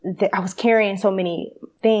I was carrying so many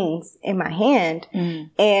things in my hand,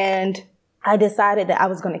 and I decided that I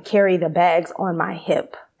was going to carry the bags on my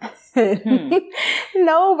hip.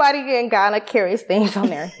 Nobody in Ghana carries things on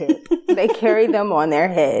their hip. They carry them on their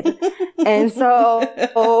head. And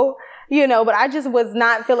so, you know, but I just was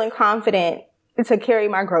not feeling confident to carry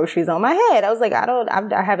my groceries on my head. I was like,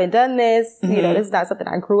 I haven't done this. You know, this is not something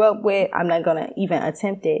I grew up with. I'm not going to even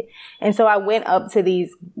attempt it. And so I went up to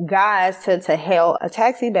these guys to hail a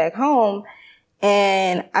taxi back home,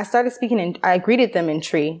 and I started speaking, and I greeted them in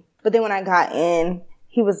Tree. But then when I got in,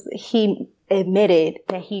 he admitted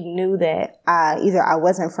that he knew that either I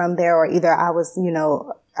wasn't from there, or either I was, you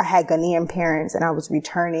know, I had Ghanaian parents and I was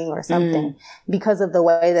returning or something because of the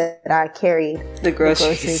way that I carried the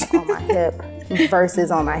groceries on my hip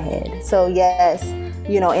versus on my head. So yes,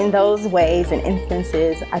 you know, in those ways and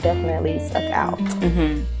instances, I definitely stuck out.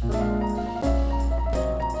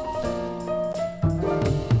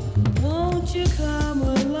 Won't you come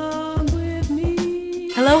along with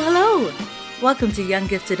me? Hello. Welcome to Young,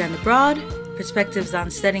 Gifted, and Abroad, perspectives on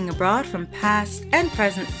studying abroad from past and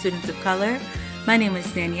present students of color. My name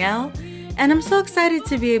is Danielle, and I'm so excited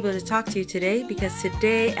to be able to talk to you today because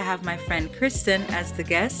today I have my friend Kristen as the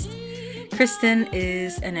guest. Kristen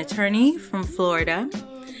is an attorney from Florida,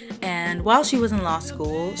 and while she was in law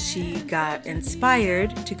school, she got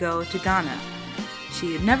inspired to go to Ghana.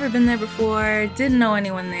 She had never been there before, didn't know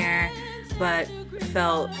anyone there, but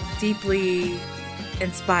felt deeply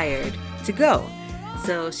inspired to go.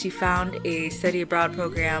 So she found a study abroad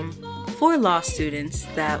program for law students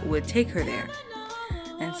that would take her there.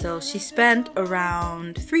 And so she spent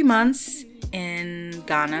around 3 months in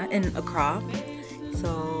Ghana, in Accra.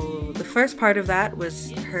 So the first part of that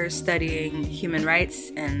was her studying human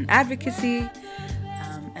rights and advocacy.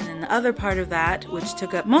 And then the other part of that, which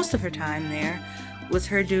took up most of her time there, was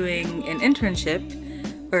her doing an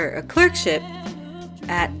internship or a clerkship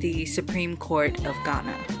at the Supreme Court of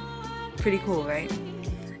Ghana. Pretty cool, right?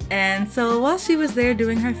 And so while she was there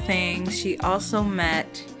doing her thing, she also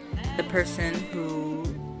met the person who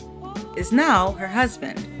is now her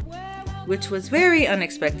husband, which was very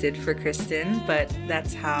unexpected for Kristen, but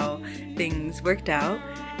that's how things worked out.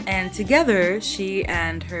 And together, she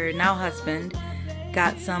and her now husband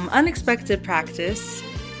got some unexpected practice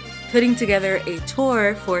putting together a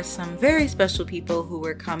tour for some very special people who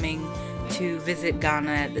were coming to visit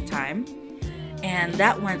Ghana at the time. And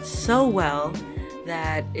that went so well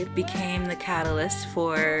that it became the catalyst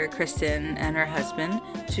for Kristen and her husband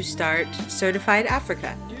to start Certified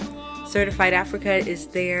Africa. Certified Africa is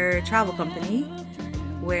their travel company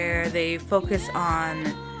where they focus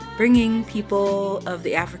on bringing people of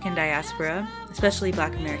the African diaspora, especially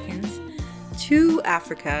Black Americans, to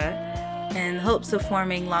Africa in hopes of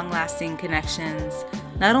forming long-lasting connections,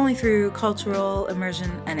 not only through cultural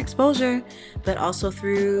immersion and exposure, but also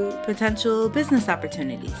through potential business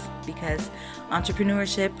opportunities, because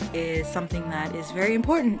entrepreneurship is something that is very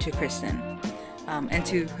important to Kristen, and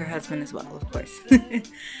to her husband as well, of course.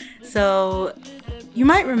 So you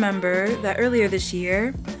might remember that earlier this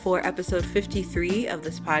year, for episode 53 of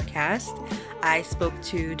this podcast, I spoke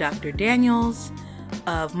to Dr. Daniels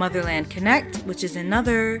of Motherland Connect, which is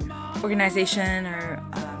another organization or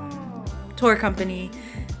tour company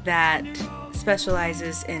that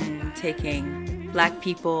specializes in taking Black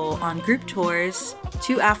people on group tours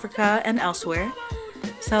to Africa and elsewhere.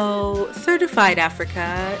 So Certified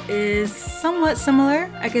Africa is somewhat similar,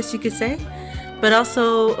 I guess you could say, but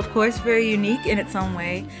also, of course, very unique in its own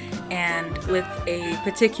way, and with a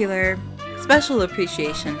particular special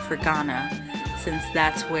appreciation for Ghana, since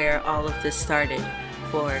that's where all of this started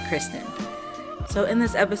for Kristen. So in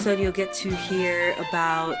this episode, you'll get to hear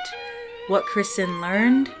about what Kristen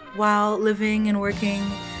learned while living and working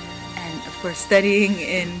and, of course, studying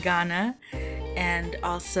in Ghana, and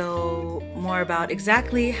also more about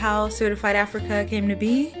exactly how Certified Africa came to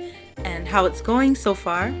be and how it's going so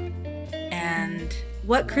far, and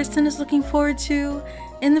what Kristen is looking forward to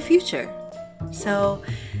in the future. So,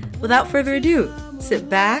 without further ado, sit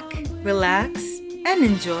back, relax, and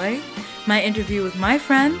enjoy my interview with my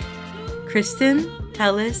friend, Kristen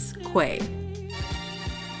Tellis Quay.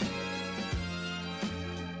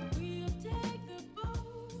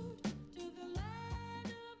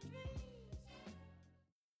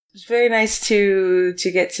 It's very nice to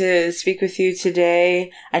get to speak with you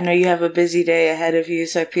today. I know you have a busy day ahead of you,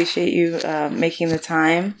 so I appreciate you making the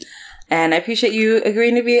time. And I appreciate you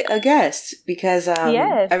agreeing to be a guest because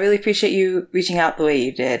Yes. I really appreciate you reaching out the way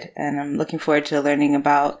you did. And I'm looking forward to learning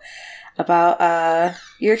about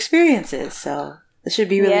your experiences. So this should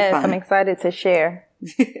be really fun. Yes, I'm excited to share.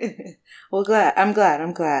 Well, I'm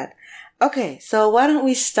glad. Okay, so why don't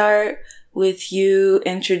we start with you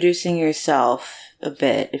introducing yourself a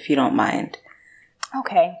bit, if you don't mind.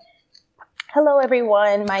 Okay. Hello,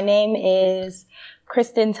 everyone. My name is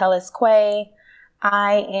Kristen Tellis-Quay.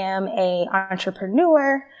 I am an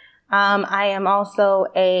entrepreneur. I am also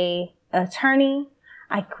an attorney.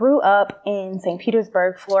 I grew up in St.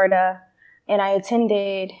 Petersburg, Florida, and I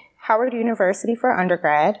attended Howard University for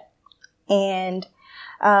undergrad. And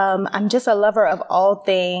I'm just a lover of all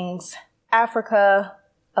things Africa,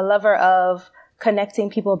 a lover of connecting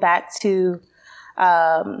people back to,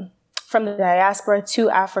 from the diaspora to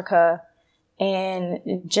Africa,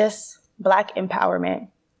 and just Black empowerment.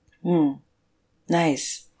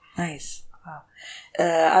 Nice. Wow.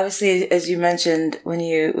 Obviously, as you mentioned, when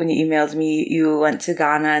you emailed me, you went to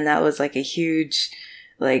Ghana, and that was like a huge,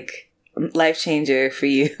 like, life changer for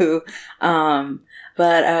you.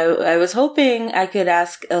 But I was hoping I could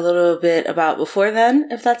ask a little bit about before then,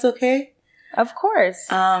 if that's okay. Of course.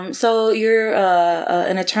 So you're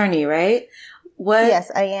an attorney, right?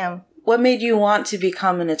 Yes, I am. What made you want to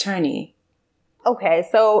become an attorney? Okay,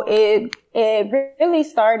 so it really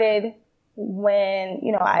started when,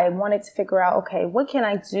 I wanted to figure out, okay, what can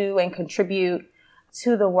I do and contribute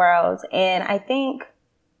to the world? And I think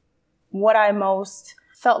what I most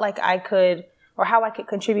felt like I could, or how I could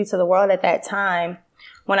contribute to the world at that time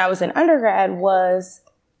when I was in undergrad, was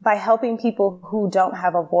by helping people who don't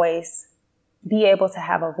have a voice be able to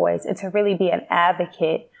have a voice and to really be an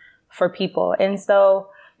advocate for people. And so,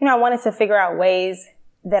 I wanted to figure out ways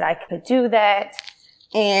that I could do that.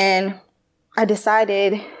 And I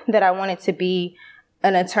decided that I wanted to be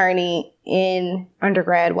an attorney in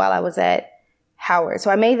undergrad while I was at Howard.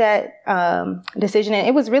 So I made that decision, and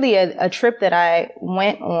it was really a trip that I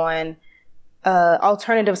went on,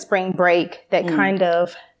 alternative spring break that kind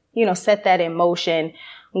of, set that in motion,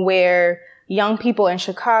 where young people in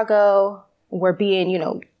Chicago were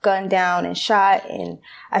being, gunned down and shot. And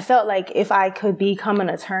I felt like if I could become an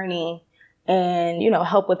attorney and,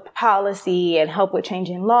 help with policy and help with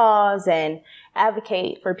changing laws and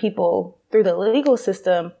advocate for people through the legal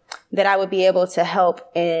system, that I would be able to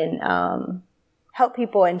help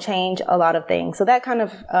people and change a lot of things. So that kind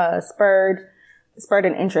of spurred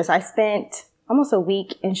an interest. I spent almost a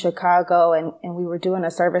week in Chicago, and we were doing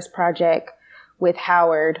a service project with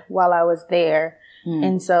Howard while I was there.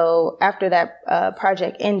 And so after that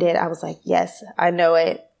project ended, I was like, yes, I know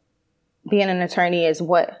it. Being an attorney is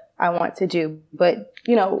what I want to do. But,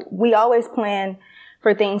 we always plan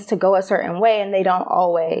for things to go a certain way, and they don't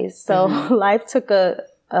always. So life took a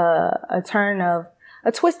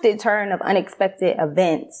twisted turn of unexpected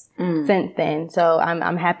events since then. So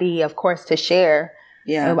I'm happy, of course, to share.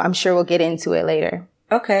 Yeah. I'm sure we'll get into it later.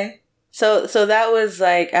 Okay. So that was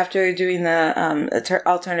like after doing the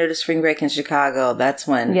alternative spring break in Chicago, that's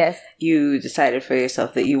when you decided for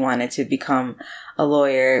yourself that you wanted to become a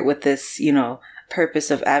lawyer with this,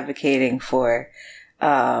 purpose of advocating for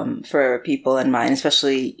people in mind,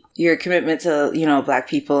 especially your commitment to, Black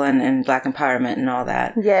people and Black empowerment and all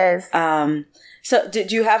that. Yes. So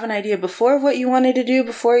did you have an idea before of what you wanted to do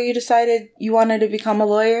before you decided you wanted to become a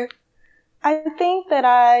lawyer? I think that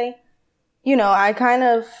I kind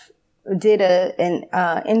of did an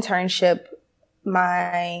internship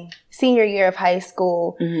my senior year of high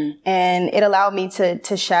school, and it allowed me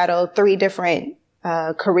to shadow 3 different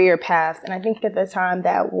career paths. And I think at the time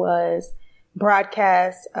that was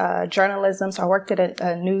broadcast journalism. So I worked at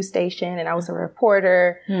a news station, and I was a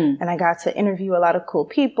reporter, and I got to interview a lot of cool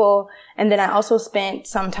people. And then I also spent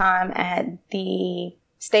some time at the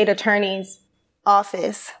state attorney's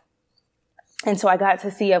office. And so I got to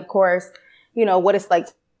see, of course, what it's like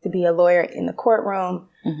to be a lawyer in the courtroom.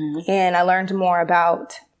 And I learned more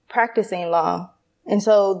about practicing law. And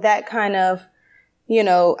so that kind of,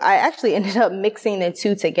 I actually ended up mixing the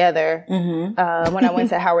two together. When I went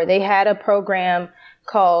to Howard, they had a program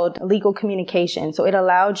called legal communication. So it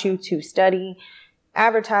allowed you to study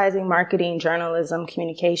advertising, marketing, journalism,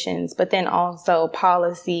 communications, but then also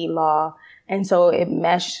policy, law. And so it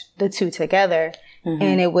meshed the two together.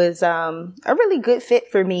 And it was a really good fit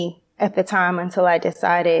for me at the time until I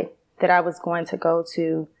decided that I was going to go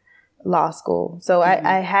to law school. So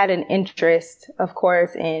I had an interest, of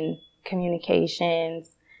course, in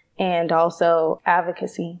communications and also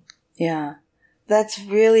advocacy. Yeah. That's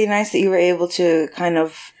really nice that you were able to kind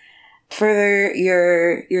of further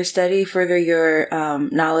your study, further your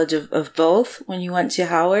knowledge of both when you went to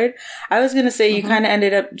Howard? I was going to say you kind of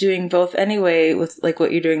ended up doing both anyway with like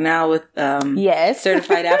what you're doing now with Yes.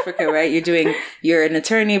 Certified Africa, right? You're an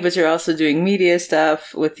attorney, but you're also doing media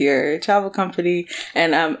stuff with your travel company.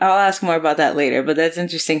 And I'll ask more about that later, but that's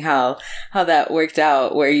interesting how that worked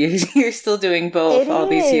out where you're still doing both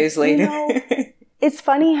these years later. It's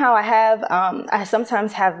funny how I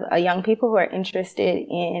sometimes have young people who are interested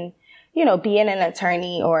in, being an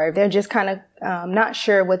attorney, or they're just kind of not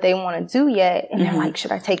sure what they want to do yet. And they're like,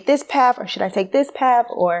 should I take this path or should I take this path?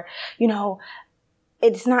 Or,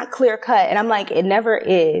 it's not clear cut. And I'm like, it never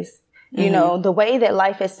is. The way that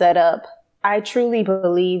life is set up, I truly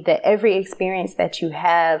believe that every experience that you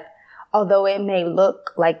have, although it may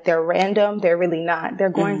look like they're random, they're really not. They're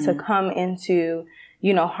going to come into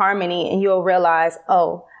harmony, and you'll realize,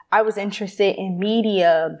 oh, I was interested in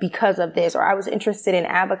media because of this, or I was interested in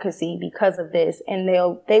advocacy because of this, and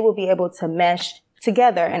they will be able to mesh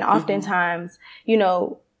together. And oftentimes,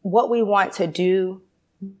 what we want to do,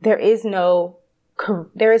 there is no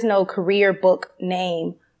career book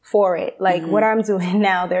name for it. Like what I'm doing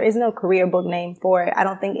now, there is no career book name for it. I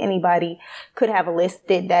don't think anybody could have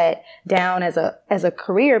listed that down as a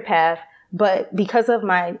career path. But because of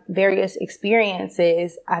my various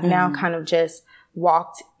experiences, I've now kind of just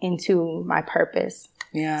walked into my purpose.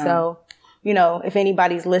 Yeah. So, if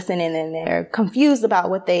anybody's listening and they're confused about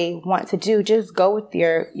what they want to do, just go with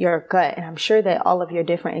your gut. And I'm sure that all of your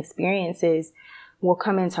different experiences will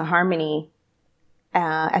come into harmony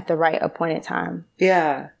at the right appointed time.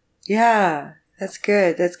 Yeah. Yeah. That's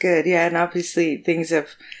good. That's good. Yeah. And obviously things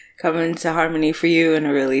have come into harmony for you in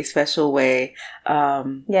a really special way.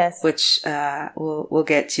 Yes. Which, we'll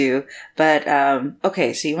get to. But,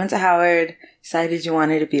 okay. So you went to Howard, decided you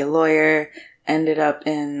wanted to be a lawyer, ended up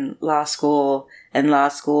in law school, and law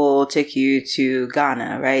school took you to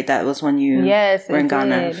Ghana, right? That was when you were in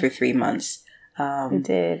Ghana for 3 months. It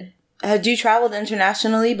did. Had you traveled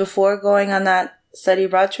internationally before going on that study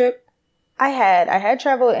abroad trip? I had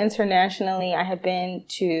traveled internationally. I had been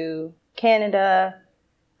to Canada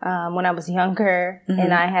when I was younger,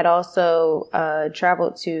 and I had also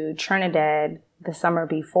traveled to Trinidad the summer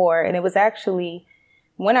before. And it was actually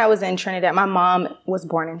when I was in Trinidad, my mom was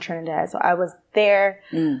born in Trinidad, so I was there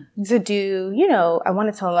to do, I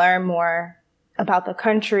wanted to learn more about the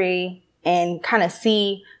country and kind of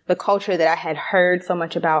see the culture that I had heard so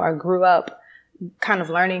much about or grew up kind of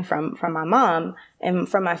learning from my mom and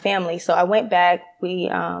from my family. So I went back. We,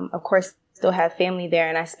 of course, still have family there,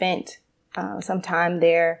 and I spent some time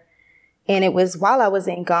there. And it was while I was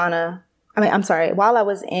in while I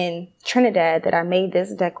was in Trinidad that I made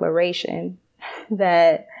this declaration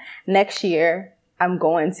that next year I'm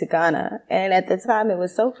going to Ghana. And at the time it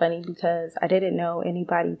was so funny because I didn't know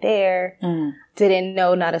anybody there, didn't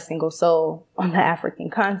know not a single soul on the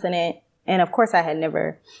African continent. And of course I had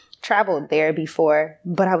never traveled there before,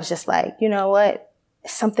 but I was just like, you know what?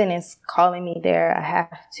 Something is calling me there. I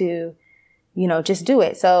have to, just do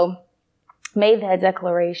it. So made that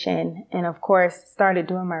declaration and of course started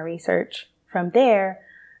doing my research from there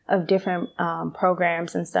of different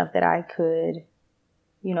programs and stuff that I could,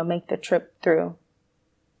 make the trip through.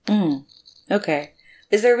 Okay.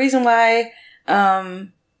 Is there a reason why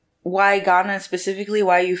Ghana specifically?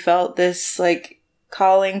 Why you felt this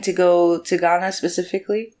calling to go to Ghana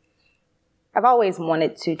specifically? I've always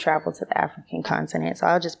wanted to travel to the African continent, so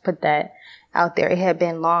I'll just put that out there. It had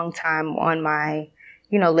been a long time on my,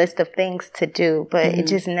 list of things to do, but it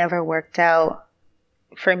just never worked out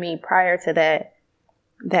for me prior to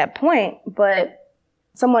that point. But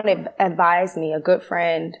someone advised me, a good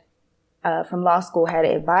friend from law school had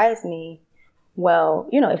advised me, well,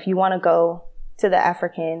 if you want to go to the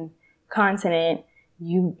African continent,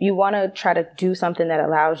 you want to try to do something that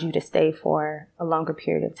allows you to stay for a longer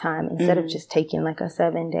period of time instead of just taking like a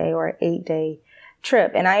 7-day or 8-day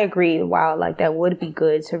trip. And I agreed, wow, that would be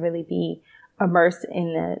good to really be immersed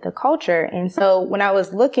in the culture. And so when I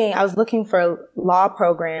was looking for law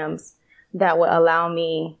programs that would allow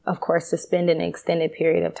me, of course, to spend an extended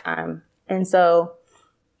period of time. And so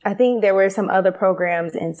I think there were some other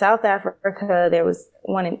programs in South Africa. There was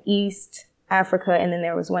one in East Africa, and then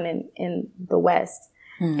there was one in the West.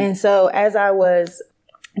 And so as I was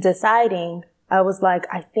deciding, I was like,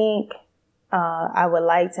 I think I would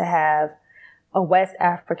like to have a West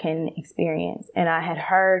African experience. And I had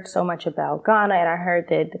heard so much about Ghana, and I heard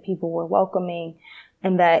that the people were welcoming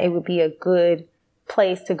and that it would be a good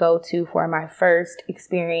place to go to for my first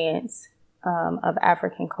experience of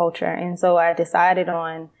African culture. And so I decided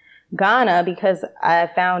on Ghana because I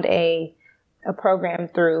found a program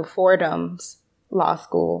through Fordham's law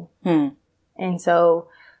school. Hmm. And so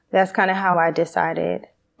that's kind of how I decided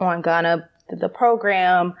on Ghana, the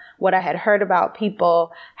program, what I had heard about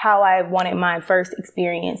people, how I wanted my first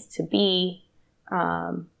experience to be.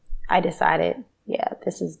 I decided, yeah,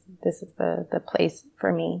 this is the place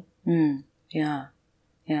for me. Yeah.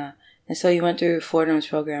 Yeah. And so you went through Fordham's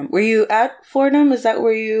program. Were you at Fordham? Is that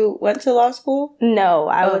where you went to law school? No,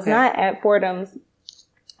 I was not at Fordham's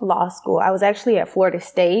law school. I was actually at Florida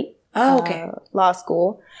State law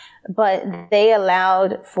school. But they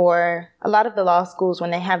allowed for a lot of the law schools,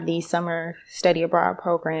 when they have these summer study abroad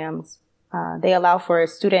programs, they allow for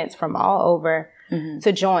students from all over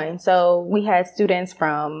to join. So we had students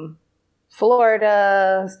from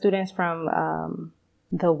Florida, students from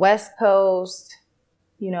the West Coast,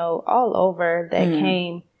 all over that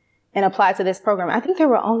came and applied to this program. I think there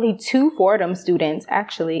were only 2 Fordham students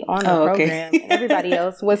actually on the program. And everybody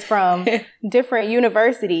else was from different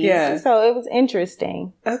universities. Yeah. So it was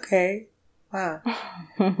interesting. Okay. Wow.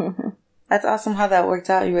 That's awesome how that worked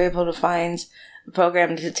out. You were able to find a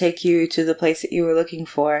program to take you to the place that you were looking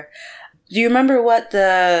for. Do you remember what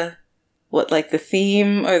the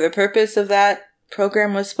theme or the purpose of that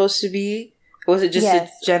program was supposed to be? Or was it just a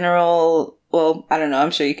general... Well, I don't know.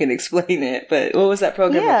 I'm sure you can explain it, but what was that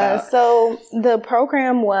program about? Yeah, so the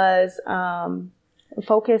program was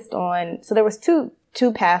focused on... So there was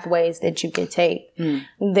two pathways that you could take.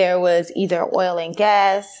 There was either oil and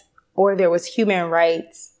gas, or there was human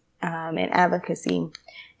rights and advocacy.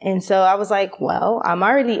 And so I was like, well, I'm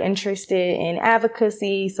already interested in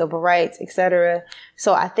advocacy, civil rights, etc.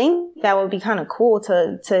 So I think that would be kind of cool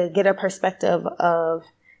to get a perspective of,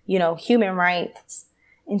 human rights.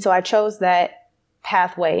 And so I chose that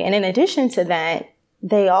pathway. And in addition to that,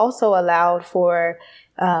 they also allowed for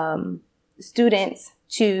students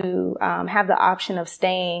to have the option of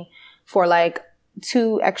staying for like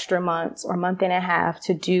 2 extra months or month and a half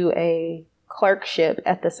to do a clerkship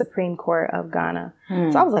at the Supreme Court of Ghana.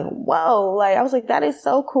 So I was like, whoa, that is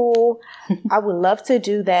so cool. I would love to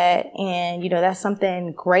do that. And, that's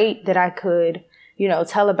something great that I could,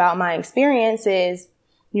 tell about my experiences.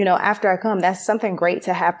 After I come, that's something great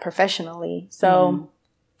to have professionally. So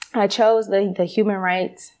I chose the human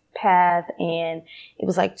rights path, and it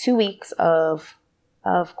was like 2 weeks of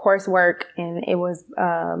coursework, and it was,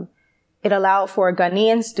 it allowed for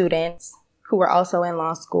Ghanaian students who were also in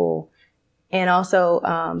law school, and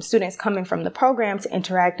also students coming from the program to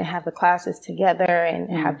interact and have the classes together and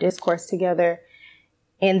have discourse together.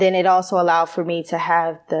 And then it also allowed for me to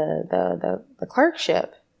have the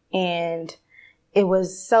clerkship, and it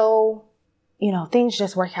was so, things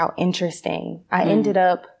just worked out interesting. I ended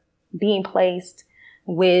up being placed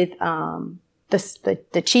with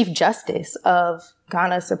the Chief Justice of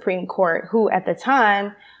Ghana Supreme Court, who at the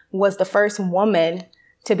time was the first woman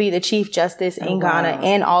to be the Chief Justice in Ghana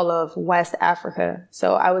and all of West Africa.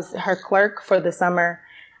 So I was her clerk for the summer,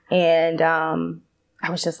 and I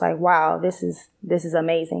was just like, wow, this is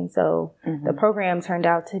amazing. So the program turned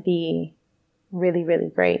out to be really, really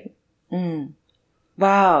great.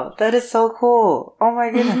 Wow, that is so cool. Oh my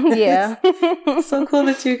goodness. Yeah. So cool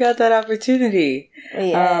that you got that opportunity.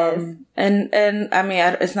 Yes. And I mean,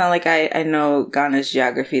 it's not like I know Ghana's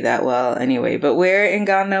geography that well anyway, but where in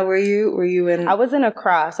Ghana were you? Were you in? I was in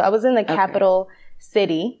Accra. So I was in the capital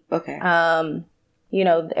city. Okay.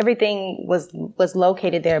 Everything was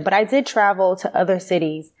located there, but I did travel to other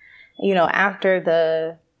cities, after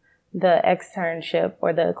the externship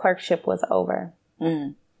or the clerkship was over.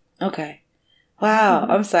 Okay. Wow.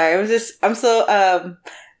 I'm sorry. I'm so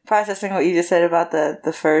processing what you just said about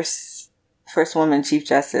the first woman Chief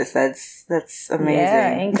Justice. That's amazing.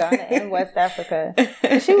 Yeah, in Ghana and West Africa.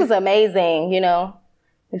 She was amazing,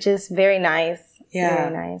 just very nice. Yeah.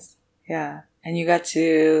 Very nice. Yeah. And you got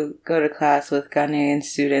to go to class with Ghanaian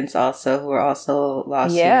students also who are also law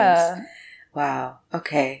students. Wow.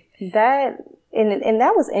 Okay. That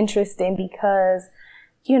was interesting because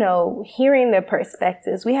hearing their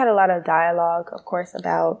perspectives, we had a lot of dialogue, of course,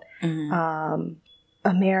 about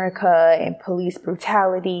America and police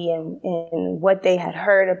brutality and what they had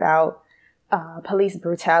heard about police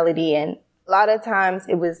brutality. And a lot of times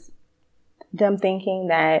it was them thinking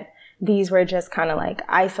that these were just kind of like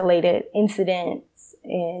isolated incidents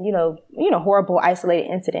and, horrible isolated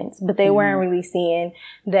incidents, but they weren't really seeing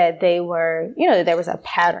that they were, that there was a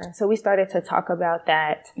pattern. So we started to talk about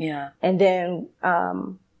that. Yeah. And then,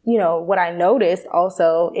 what I noticed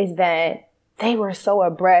also is that they were so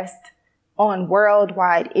abreast on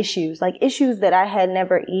worldwide issues, like issues that I had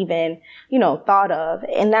never even, thought of.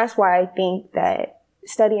 And that's why I think that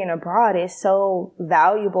studying abroad is so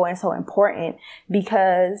valuable and so important,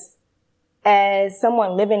 because as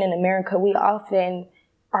someone living in America, we often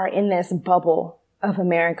are in this bubble of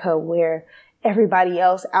America where everybody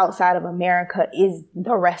else outside of America is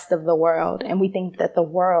the rest of the world. And we think that the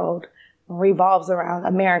world revolves around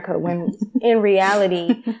America when in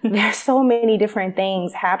reality, there's so many different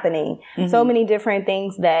things happening, so many different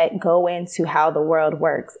things that go into how the world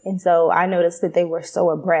works. And so I noticed that they were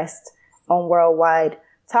so abreast on worldwide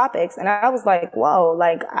topics. And I was like, whoa,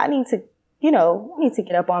 like I need to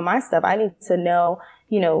get up on my stuff. I need to know,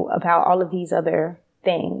 about all of these other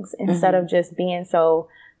things instead of just being so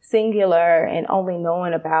singular and only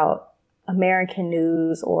knowing about American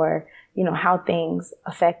news or, how things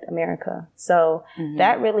affect America. So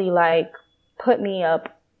that really like put me on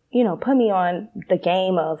the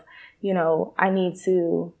game of, I need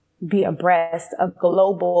to be abreast, a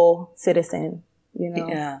global citizen,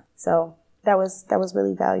 Yeah. So that was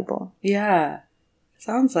really valuable. Yeah.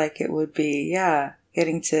 Sounds like it would be, yeah.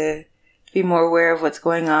 Getting to be more aware of what's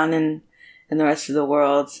going on in the rest of the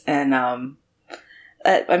world. And,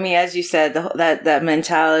 as you said, that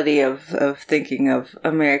mentality of thinking of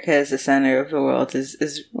America as the center of the world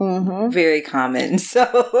is very common. So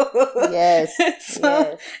yes, it's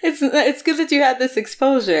good that you had this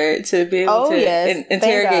exposure to be able to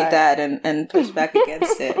interrogate that and push back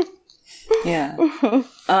against it. Yeah.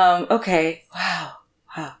 Okay. Wow.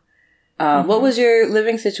 What was your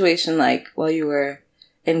living situation like while you were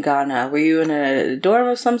in Ghana? Were you in a dorm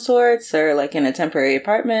of some sorts, or like in a temporary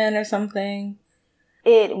apartment or something?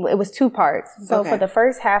 It was two parts. So for the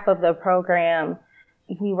first half of the program,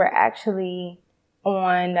 we were actually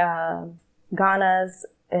on Ghana's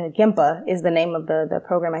GIMPA is the name of the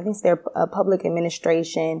program. I think it's their public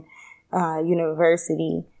administration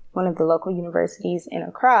university, one of the local universities in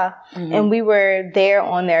Accra. And we were there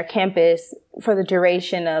on their campus for the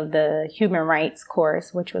duration of the human rights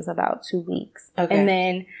course, which was about 2 weeks. Okay. And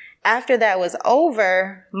then after that was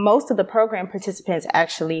over, most of the program participants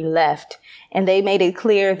actually left. And they made it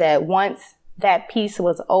clear that once that piece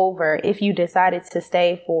was over, if you decided to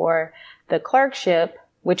stay for the clerkship,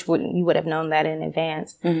 which you would have known that in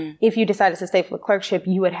advance. If you decided to stay for the clerkship,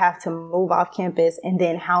 you would have to move off campus, and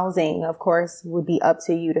then housing, of course, would be up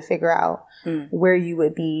to you to figure out where you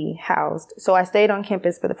would be housed. So I stayed on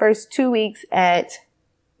campus for the first 2 weeks at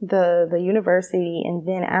the university, and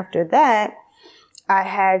then after that, I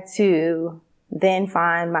had to then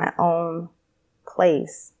find my own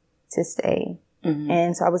place to stay.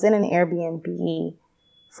 And so I was in an Airbnb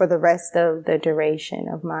for the rest of the duration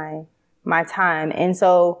of my time. And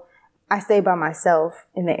so I stayed by myself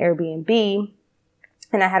in the Airbnb,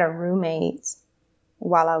 and I had a roommate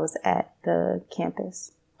while I was at the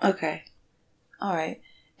campus. Okay. All right.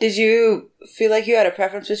 Did you feel like you had a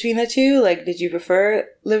preference between the two? Like, did you prefer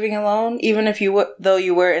living alone, even if though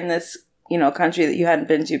you were in this, country that you hadn't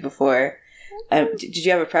been to before? Did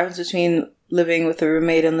you have a preference between living with a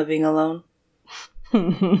roommate and living alone?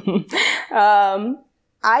 I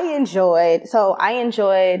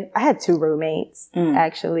had two roommates,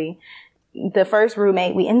 actually. The first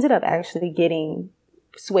roommate, we ended up actually getting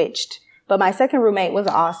switched, but my second roommate was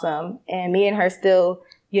awesome. And me and her still,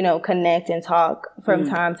 connect and talk from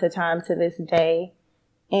time to time to this day.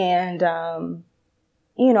 And,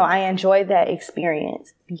 I enjoyed that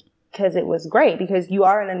experience because it was great, because you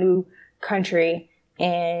are in a new country,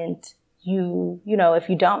 and if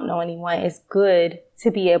you don't know anyone, it's good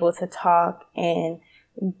to be able to talk and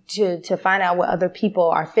to find out what other people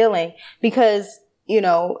are feeling, because,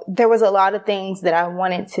 there was a lot of things that I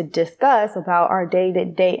wanted to discuss about our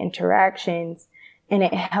day-to-day interactions, and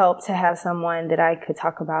it helped to have someone that I could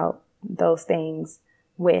talk about those things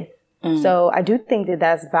with. So I do think that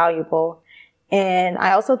that's valuable. And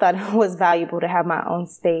I also thought it was valuable to have my own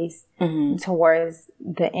space towards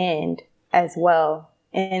the end as well.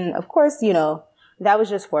 And of course, that was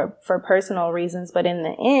just for personal reasons. But in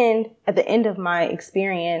the end, at the end of my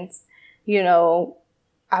experience,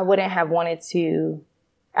 I wouldn't have wanted to,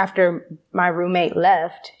 after my roommate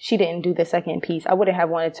left, she didn't do the second piece. I wouldn't have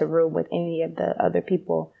wanted to room with any of the other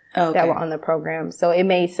people that were on the program. So it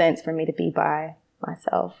made sense for me to be by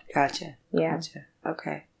myself. Gotcha. Yeah. Gotcha.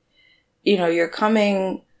 Okay. You're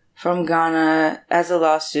coming from Ghana as a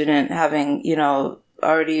law student, having,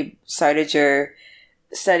 already started your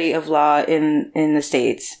study of law in the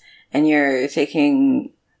States, and you're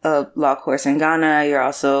taking a law course in Ghana. You're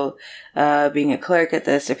also being a clerk at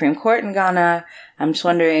the Supreme Court in Ghana. I'm just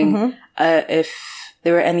wondering if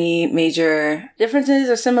there were any major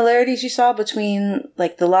differences or similarities you saw between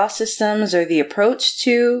like the law systems or the approach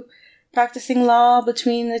to practicing law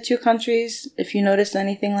between the two countries, if you noticed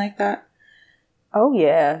anything like that. Oh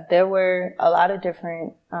yeah, there were a lot of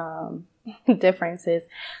different differences.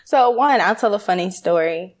 So one, I'll tell a funny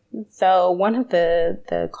story. So one of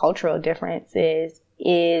the cultural differences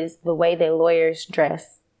is the way that lawyers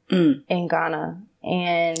dress in Ghana.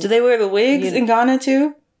 And Do they wear the wigs in Ghana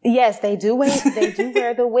too? yes, they do wear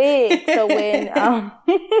the wig. So when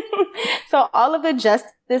so all of the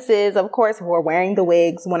justices, of course, were wearing the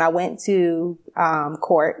wigs when I went to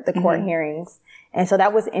court hearings. And so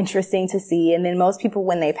that was interesting to see. And then most people,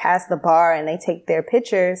 when they pass the bar and they take their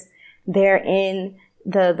pictures, they're in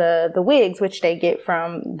the wigs, which they get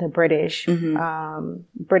from the British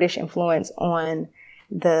influence on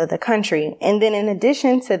the country. And then in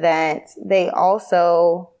addition to that, they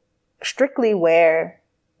also strictly wear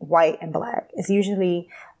white and black. It's usually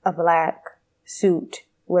a black suit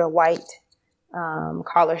with a white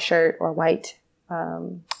collar shirt or white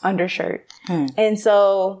undershirt. And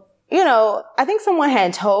so, you know, I think someone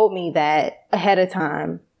had told me that ahead of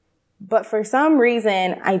time, but for some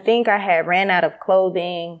reason, I think I had ran out of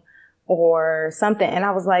clothing or something. And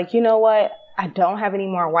I was like, you know what? I don't have any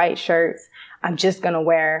more white shirts. I'm just going to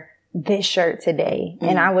wear this shirt today.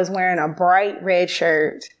 And I was wearing a bright red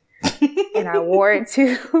shirt. And I wore it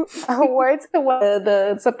to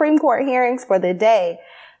the Supreme Court hearings for the day.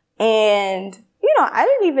 And, you know, I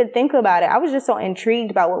didn't even think about it. I was just so intrigued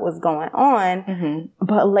about what was going on.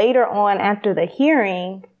 But later on, after the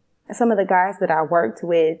hearing, some of the guys that I worked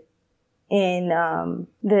with in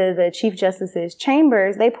the Chief Justice's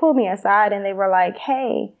chambers, they pulled me aside and they were like,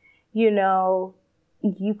 hey, you know,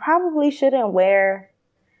 you probably shouldn't wear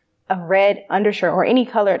a red undershirt or any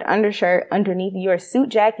colored undershirt underneath your suit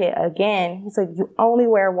jacket again. He's like, you only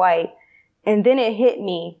wear white. And then it hit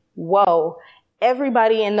me, whoa,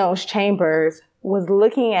 everybody in those chambers was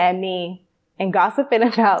looking at me and gossiping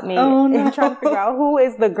about me and trying to figure out who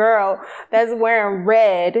is the girl that's wearing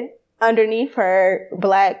red underneath her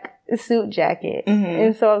black suit jacket.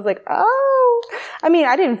 And so I was like, oh, I mean,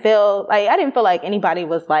 I didn't feel like anybody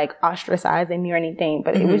was like ostracizing me or anything,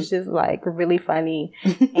 but it was just like really funny.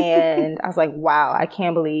 And I was like, wow, I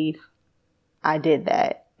can't believe I did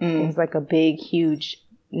that. It was like a big, huge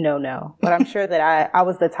no. But I'm sure that I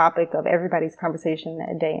was the topic of everybody's conversation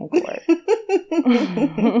that day in court.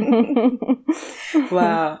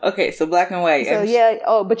 Wow. Okay, so black and white. So yeah.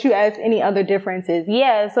 Oh, but you asked any other differences.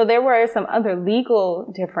 Yeah. So there were some other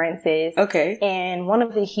legal differences. Okay. And one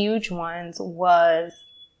of the huge ones was,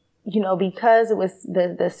 you know, because it was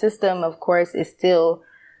the system, of course, is still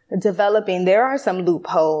developing. There are some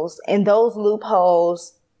loopholes, and those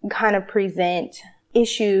loopholes kind of present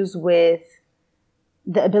issues with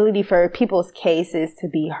the ability for people's cases to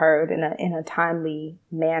be heard in a timely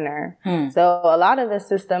manner. So a lot of the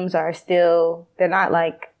systems are still, they're not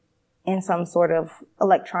like in some sort of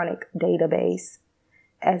electronic database,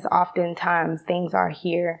 as oftentimes things are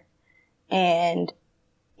here. And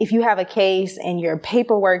if you have a case and your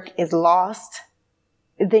paperwork is lost,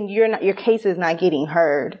 then your case is not getting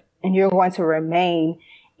heard, and you're going to remain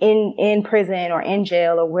in prison or in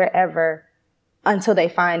jail or wherever until they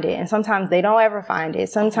find it. And sometimes they don't ever find it.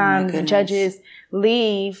 Sometimes judges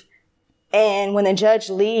leave. And when the judge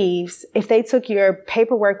leaves, if they took your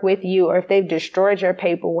paperwork with you, or if they've destroyed your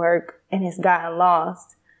paperwork and it's gotten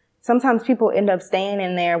lost, sometimes people end up staying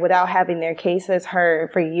in there without having their cases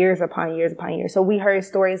heard for years upon years upon years. So we heard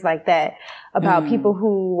stories like that about people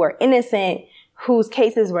who were innocent, whose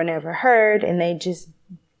cases were never heard, and they just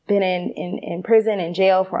been in prison and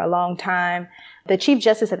jail for a long time. The Chief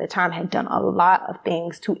Justice at the time had done a lot of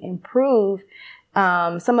things to improve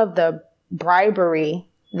some of the bribery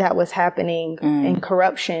that was happening and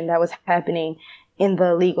corruption that was happening in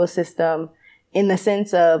the legal system, in the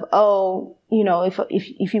sense of, oh, you know,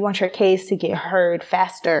 if you want your case to get heard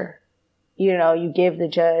faster, you know, you give the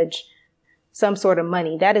judge some sort of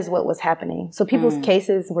money. That is what was happening. So people's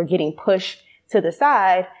cases were getting pushed to the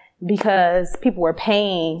side because people were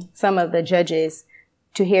paying some of the judges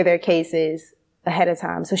to hear their cases ahead of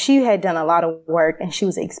time. So she had done a lot of work, and she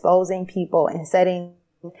was exposing people and setting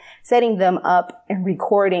them up and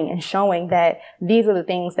recording and showing that these are the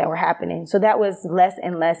things that were happening. So that was less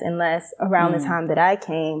and less and less around the time that I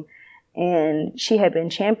came, and she had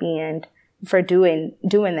been championed for doing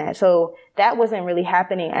that. So that wasn't really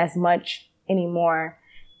happening as much anymore.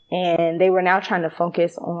 And they were now trying to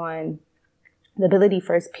focus on the ability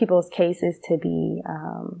for people's cases to be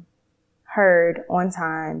heard on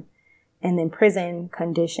time, and then prison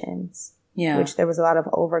conditions, which there was a lot of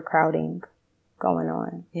overcrowding going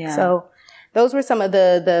on. Yeah. So those were some of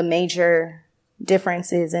the major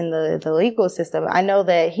differences in the legal system. I know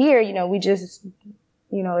that here, you know, we just,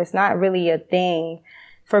 you know, it's not really a thing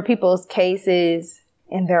for people's cases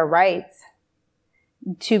and their rights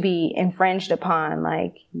to be infringed upon.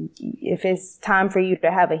 Like, if it's time for you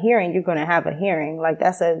to have a hearing, you're going to have a hearing. Like,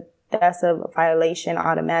 that's a violation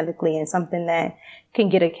automatically, and something that can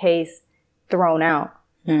get a case thrown out,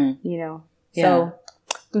 you know? Yeah. So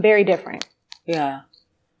very different. Yeah.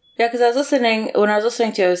 Yeah. Cause when I was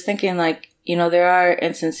listening to you, I was thinking like, you know, there are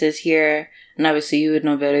instances here, and obviously you would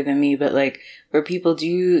know better than me, but like where people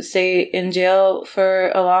do stay in jail for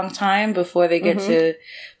a long time before they get to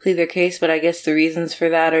plead their case. But I guess the reasons for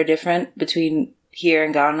that are different between here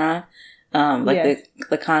and Ghana. Like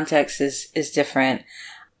the context is different.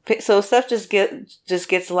 So stuff just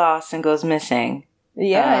gets lost and goes missing.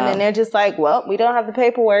 Yeah, and then they're just like, well, we don't have the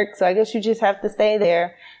paperwork, so I guess you just have to stay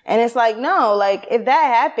there. And it's like, no, like, if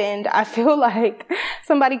that happened, I feel like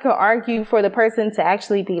somebody could argue for the person to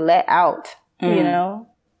actually be let out, you know?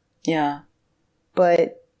 Yeah.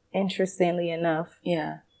 But interestingly enough.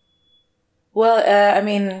 Yeah. Well, I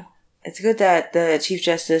mean, it's good that the Chief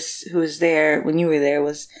Justice who was there when you were there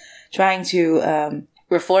was trying to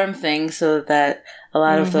reform things so that a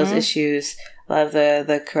lot of those issues, a lot of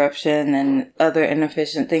the corruption and other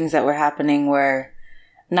inefficient things that were happening were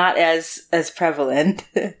not as prevalent.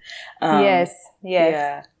 Yes.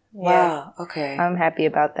 Yeah. Wow. Okay. I'm happy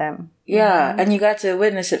about that. Yeah. And you got to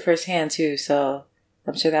witness it firsthand too. So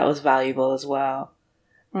I'm sure that was valuable as well.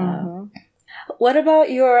 What about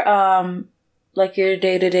your, like your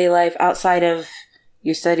day-to-day life outside of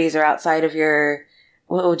your studies or outside of your,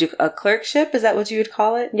 a clerkship? Is that what you would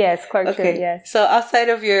call it? Yes, clerkship, okay. yes. So outside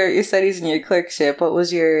of your studies and your clerkship, what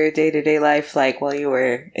was your day-to-day life like while you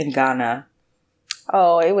were in Ghana?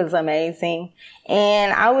 Oh, it was amazing.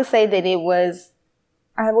 And I would say that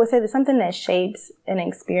something that shapes an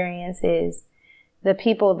experience is the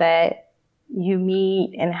people that you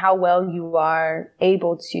meet and how well you are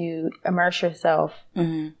able to immerse yourself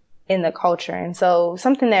in the culture. And so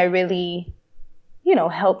something that really, you know,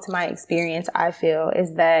 helped my experience, I feel,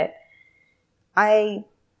 is that I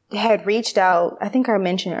had reached out. I think I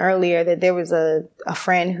mentioned earlier that there was a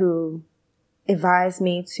friend who advised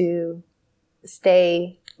me to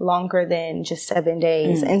stay longer than just 7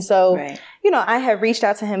 days. And so, you know, I had reached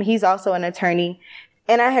out to him. He's also an attorney.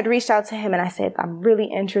 And I had reached out to him and I said, I'm really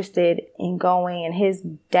interested in going. And his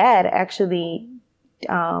dad actually,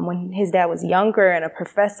 when his dad was younger and a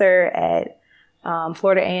professor at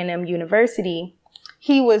Florida A&M University,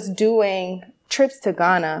 he was doing trips to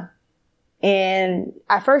Ghana. And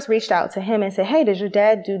I first reached out to him and said, hey, does your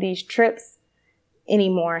dad do these trips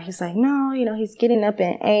anymore? He's like, no, you know, he's getting up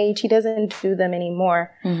in age. He doesn't do them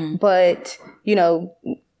anymore. But, you know,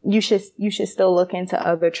 you should still look into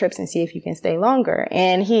other trips and see if you can stay longer.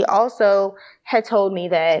 And he also had told me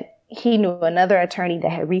that he knew another attorney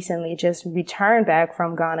that had recently just returned back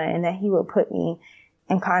from Ghana and that he would put me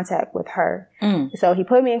in contact with her. So he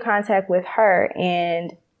put me in contact with her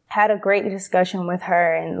and had a great discussion with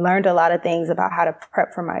her and learned a lot of things about how to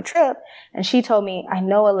prep for my trip. And she told me, I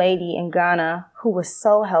know a lady in Ghana who was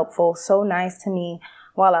so helpful, so nice to me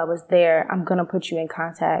while I was there. I'm going to put you in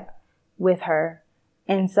contact with her.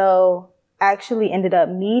 And so I actually ended up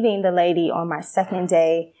meeting the lady on my second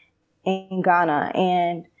day in Ghana.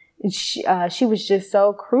 And she was just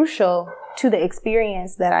so crucial to the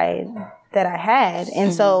experience that I had.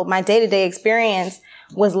 And so my day-to-day experience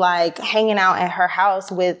was like hanging out at her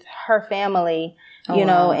house with her family, you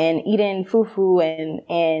know, and eating fufu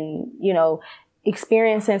and, you know,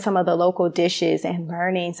 experiencing some of the local dishes and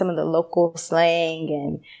learning some of the local slang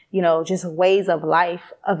and, you know, just ways of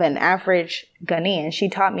life of an average Ghanaian. She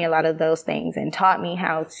taught me a lot of those things and taught me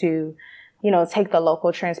how to, you know, take the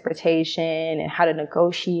local transportation and how to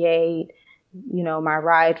negotiate, you know, my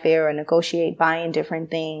ride fare or negotiate buying different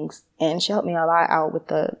things. And she helped me a lot out with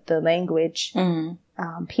the language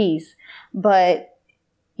piece. But,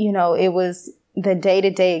 you know, it was the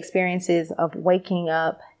day-to-day experiences of waking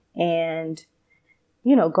up and,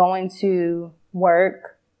 you know, going to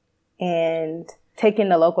work and taking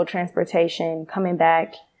the local transportation, coming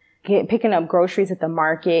back, picking up groceries at the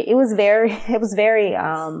market. It was very,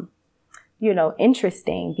 you know,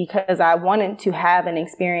 interesting because I wanted to have an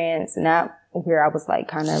experience, not where I was like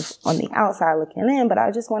kind of on the outside looking in, but I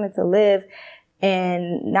just wanted to live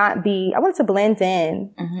and I wanted to blend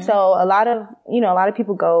in. So a lot of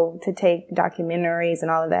people go to take documentaries and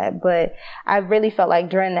all of that, but I really felt like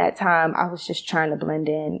during that time, I was just trying to blend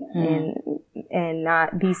in and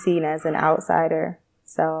not be seen as an outsider.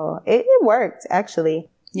 So it worked actually.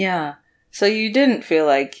 Yeah. So you didn't feel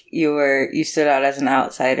like you stood out as an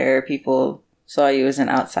outsider. People saw you as an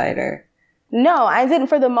outsider. No, I didn't.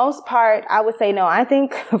 For the most part, I would say no. I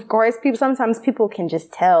think, of course, sometimes people can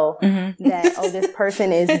just tell that, oh, this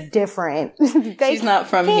person is different. She's not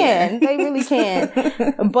from here. They really can.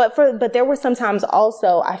 But there were sometimes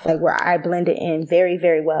also, I feel like, where I blended in very,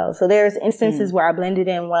 very well. So there's instances where I blended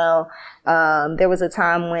in well. There was a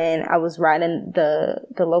time when I was riding the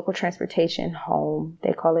local transportation home.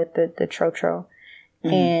 They call it the Trotro.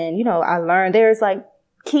 And, you know, I learned there's like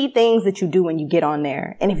key things that you do when you get on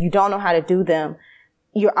there. And if you don't know how to do them,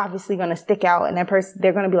 you're obviously going to stick out, and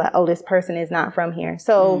they're going to be like, oh, this person is not from here.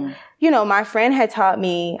 So, you know, my friend had taught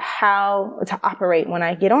me how to operate when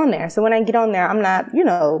I get on there. So when I get on there, I'm not, you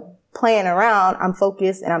know, playing around. I'm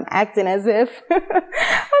focused and I'm acting as if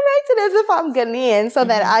I'm Ghanaian so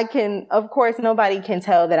that I can, of course, nobody can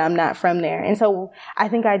tell that I'm not from there. And so I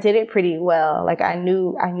think I did it pretty well. Like I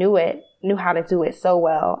knew how to do it so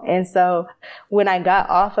well. And so when I got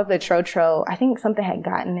off of the Trotro, I think something had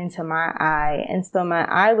gotten into my eye. And so my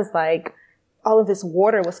eye was like, all of this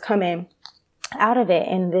water was coming out of it.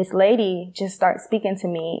 And this lady just started speaking to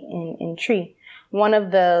me in Tree, one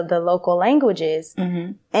of the local languages.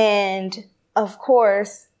 And of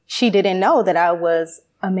course, she didn't know that I was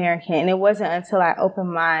American. And it wasn't until I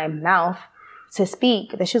opened my mouth to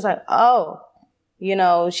speak that she was like, oh, you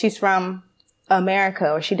know, she's from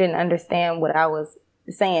America, or she didn't understand what I was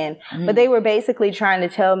saying. But they were basically trying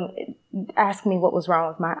to ask me what was wrong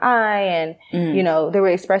with my eye. And, you know, they were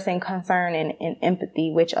expressing concern and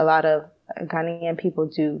empathy, which a lot of Ghanaian people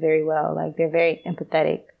do very well. Like they're very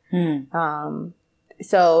empathetic.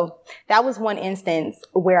 So that was one instance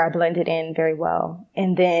where I blended in very well.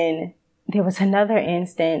 And then there was another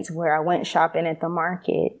instance where I went shopping at the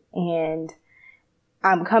market, and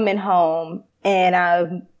I'm coming home, and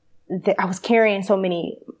I was carrying so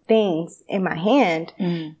many things in my hand,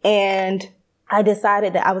 and I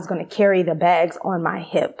decided that I was going to carry the bags on my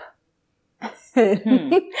hip.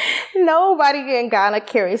 Nobody in Ghana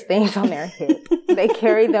carries things on their hip. They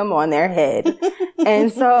carry them on their head.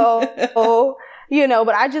 And so, you know,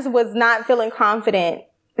 but I just was not feeling confident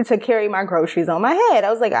to carry my groceries on my head. I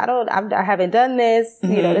was like, I haven't done this.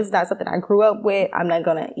 You know, this is not something I grew up with. I'm not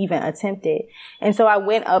going to even attempt it. And so I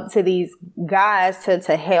went up to these guys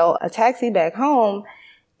to hail a taxi back home.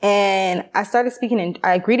 And I started speaking, and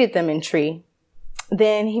I greeted them in Tree.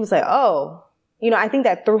 Then he was like, oh, you know, I think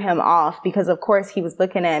that threw him off because of course he was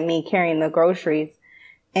looking at me carrying the groceries.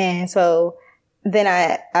 And so then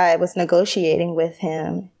I was negotiating with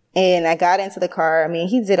him. And I got into the car. I mean,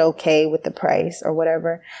 he did okay with the price or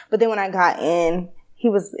whatever. But then when I got in,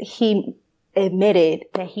 he admitted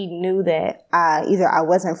that he knew that either I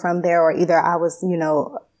wasn't from there, or either I was, you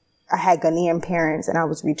know, I had Ghanaian parents and I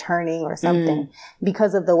was returning or something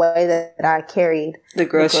because of the way that I carried the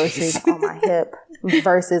groceries on my hip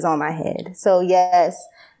versus on my head. So yes,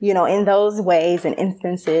 you know, in those ways and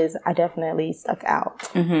instances, I definitely stuck out.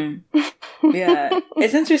 Yeah.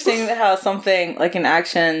 It's interesting how something like an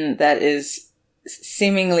action that is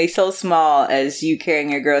seemingly so small as you carrying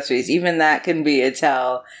your groceries, even that can be a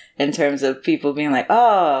tell in terms of people being like,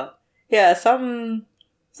 oh, yeah,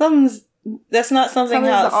 something's, that's not something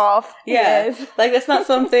else. Off. Yeah. Yes. Like that's not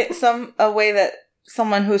a way that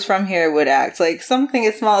someone who's from here would act. Like something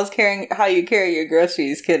as small as carrying how you carry your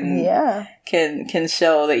groceries can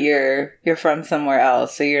show that you're from somewhere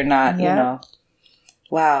else. So you're not, you know.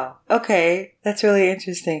 Wow. Okay. That's really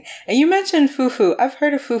interesting. And you mentioned fufu. I've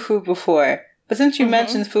heard of fufu before, but since you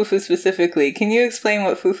mentioned fufu specifically, can you explain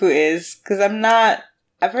what fufu is? Because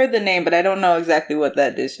I've heard the name, but I don't know exactly what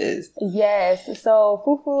that dish is. Yes. So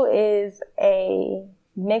fufu is a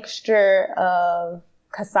mixture of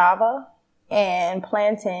cassava and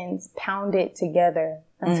plantains pounded together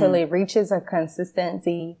until it reaches a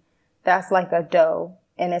consistency that's like a dough.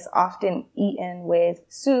 And it's often eaten with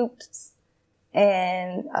soups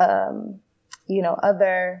and, you know,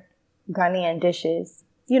 other Ghanaian dishes.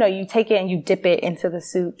 You know, you take it and you dip it into the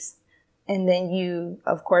soups, and then you,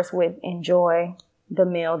 of course, would enjoy the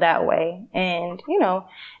meal that way. And, you know,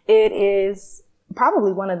 it is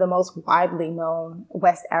probably one of the most widely known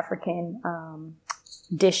West African,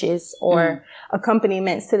 dishes or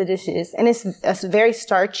accompaniments to the dishes. And it's a very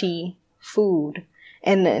starchy food.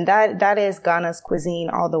 And that is Ghana's cuisine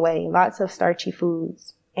all the way. Lots of starchy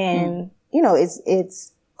foods. And, you know,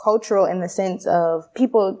 it's cultural in the sense of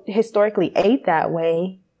people historically ate that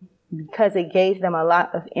way because it gave them a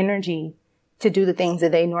lot of energy to do the things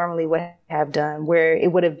that they normally would have done, where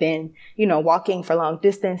it would have been, you know, walking for long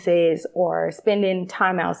distances or spending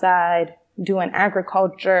time outside doing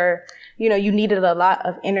agriculture. You know, you needed a lot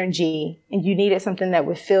of energy and you needed something that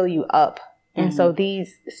would fill you up. And so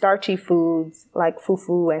these starchy foods like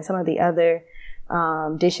fufu and some of the other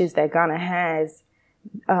dishes that Ghana has,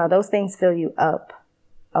 those things fill you up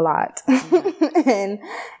a lot. and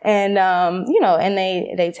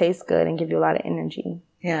they taste good and give you a lot of energy.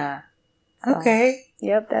 Yeah. So, Okay.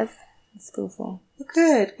 Yep, that's foodful.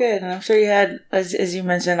 Good. And I'm sure you had, as you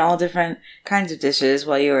mentioned, all different kinds of dishes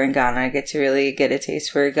while you were in Ghana. Get to really get a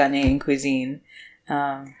taste for Ghanaian cuisine.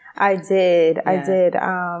 I did.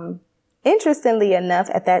 Interestingly enough,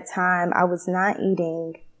 at that time, I was not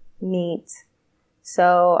eating meat.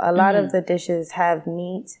 So a lot of the dishes have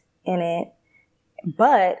meat in it.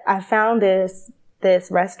 But I found this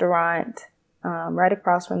restaurant right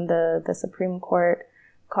across from the Supreme Court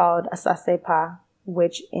called Asasepa,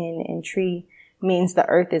 which in Tree means the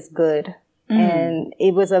earth is good. And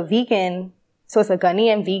it was a vegan, so it's a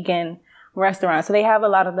Ghanaian vegan restaurant. So they have a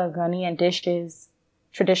lot of the Ghanaian dishes,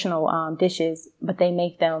 traditional dishes, but they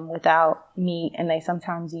make them without meat, and they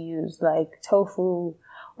sometimes use like tofu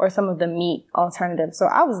or some of the meat alternatives. So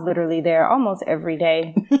I was literally there almost every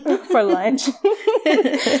day for lunch,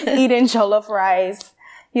 eating jollof rice,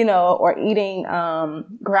 or eating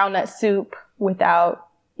groundnut soup without,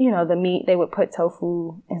 the meat. They would put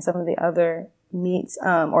tofu and some of the other meats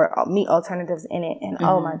or meat alternatives in it. And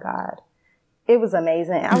oh my God, it was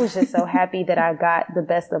amazing. I was just so happy that I got the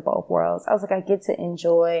best of both worlds. I was like, I get to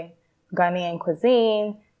enjoy Ghanaian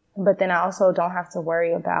cuisine, but then I also don't have to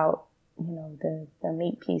worry about, the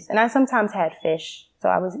meat piece. And I sometimes had fish. So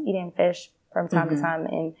I was eating fish from time to time.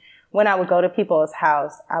 And when I would go to people's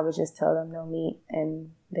house, I would just tell them no meat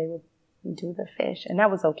and they would do the fish. And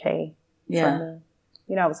that was okay for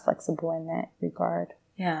me. I was flexible in that regard.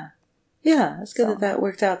 Yeah. Yeah. It's good that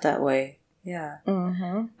worked out that way. Yeah.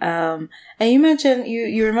 And you mentioned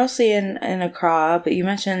you were mostly in Accra, but you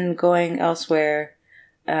mentioned going elsewhere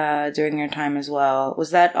during your time as well.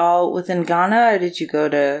 Was that all within Ghana, or did you go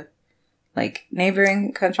to like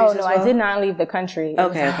neighboring countries? Oh no, I did not leave the country.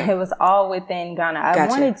 It was all within Ghana. I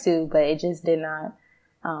wanted to, but it just did not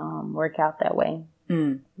work out that way.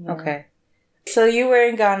 Yeah. Okay. So you were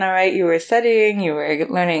in Ghana, right? You were studying, you were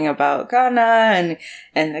learning about Ghana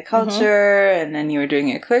and the culture, and then you were doing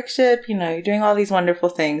your clerkship, you're doing all these wonderful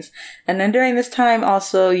things. And then during this time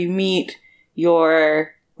also you meet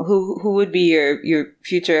your, who would be your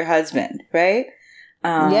future husband, right?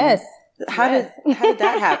 Yes. How did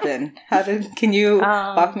that happen? Can you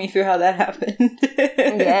walk me through how that happened?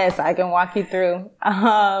 Yes, I can walk you through.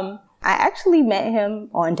 I actually met him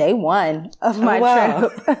on day one of my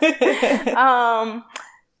trip.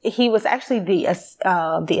 He was actually the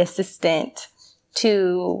assistant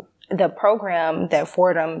to the program that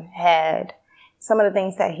Fordham had. Some of the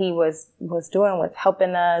things that he was doing was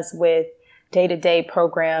helping us with day-to-day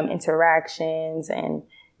program interactions, and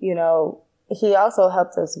he also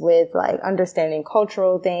helped us with like understanding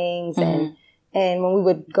cultural things, and when we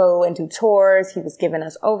would go and do tours, he was giving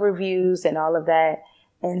us overviews and all of that.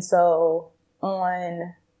 And so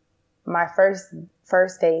on my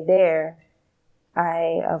first day there,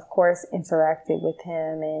 I, of course, interacted with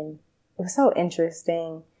him, and it was so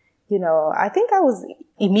interesting. I think I was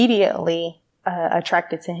immediately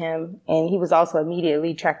attracted to him, and he was also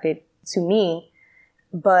immediately attracted to me.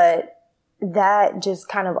 But that just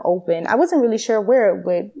kind of opened. I wasn't really sure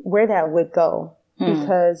where that would go,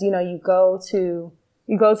 because, you go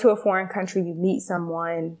to a foreign country, you meet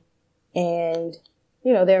someone, and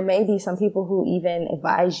there may be some people who even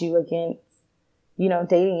advise you against,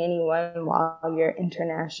 dating anyone while you're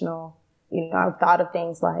international. I've thought of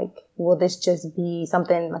things like, will this just be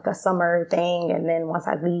something like a summer thing? And then once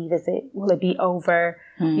I leave, will it be over?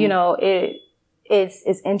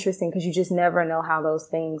 It's interesting because you just never know how those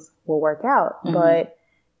things will work out. But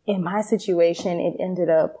in my situation, it ended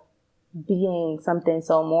up being something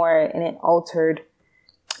so more, and it altered,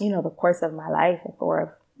 the course of my life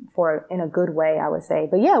for in a good way, I would say.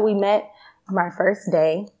 But yeah, we met my first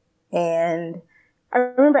day, and I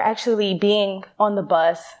remember actually being on the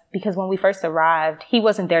bus because when we first arrived, he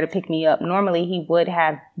wasn't there to pick me up. Normally he would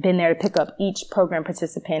have been there to pick up each program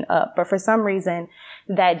participant up, but for some reason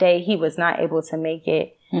that day he was not able to make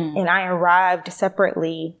it. And I arrived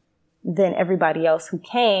separately than everybody else who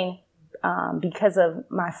came, because of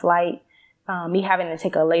my flight, me having to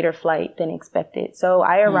take a later flight than expected. So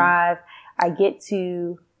I arrived, I get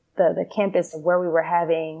to the campus where we were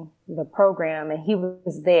having the program, and he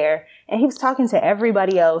was there, and he was talking to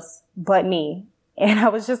everybody else but me. And I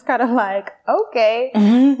was just kind of like, okay,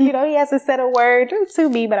 he hasn't said a word to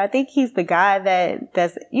me, but I think he's the guy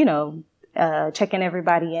that's, checking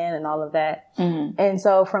everybody in and all of that. And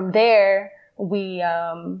so from there, we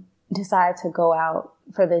decided to go out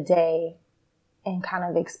for the day and kind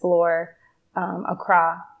of explore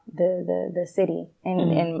Accra the city.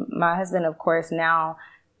 And my husband, of course, now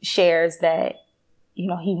shares that, you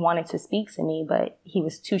know, he wanted to speak to me, but he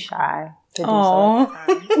was too shy to do so at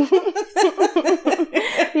the time.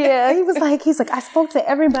 Yeah, he's like, I spoke to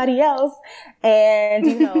everybody else, and,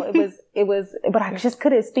 you know, it was, but I just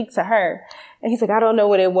couldn't speak to her. And he's like, I don't know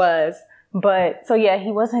what it was. But so, yeah, he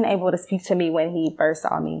wasn't able to speak to me when he first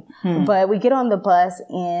saw me. But we get on the bus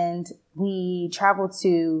and we travel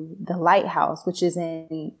to the Lighthouse, which is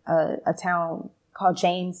in a town called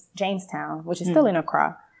Jamestown, which is still in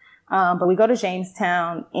Accra. But we go to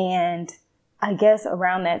Jamestown, and I guess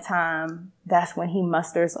around that time, that's when he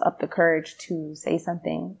musters up the courage to say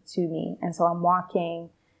something to me. And so I'm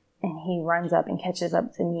walking, and he runs up and catches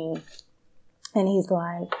up to me, and he's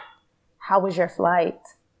like, how was your flight?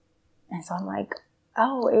 And so I'm like,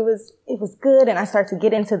 oh, it was good. And I start to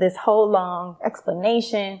get into this whole long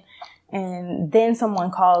explanation. And then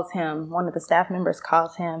someone calls him, one of the staff members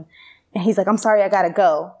calls him, and he's like, I'm sorry, I gotta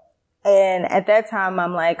go. And at that time,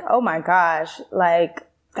 I'm like, oh my gosh, like,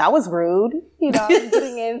 that was rude. You know,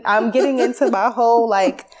 I'm getting into my whole,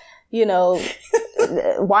 like, you know,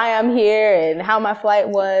 why I'm here and how my flight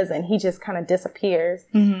was. And he just kind of disappears.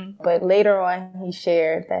 But later on, he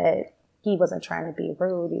shared that he wasn't trying to be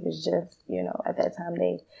rude. He was just, you know, at that time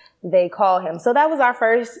they call him. So that was our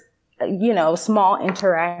first, you know, small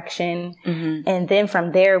interaction. And then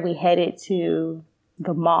from there, we headed to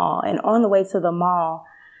the mall. And on the way to the mall,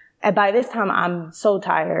 and by this time, I'm so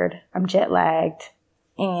tired. I'm jet lagged.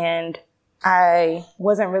 And I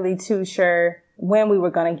wasn't really too sure when we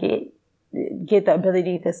were going to get the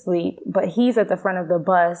ability to sleep. But he's at the front of the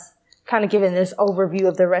bus, kind of giving this overview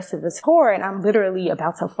of the rest of the tour. And I'm literally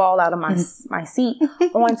about to fall out of my seat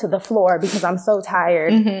onto the floor because I'm so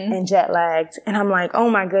tired and jet lagged. And I'm like,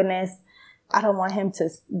 oh my goodness, I don't want him to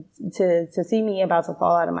see me about to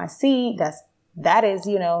fall out of my seat. That is,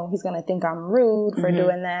 you know, he's going to think I'm rude for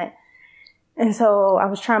doing that. And so I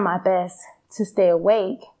was trying my best to stay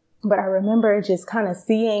awake. But I remember just kind of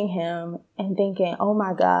seeing him and thinking, oh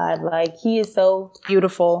my God, like, he is so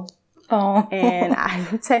beautiful. Oh. And I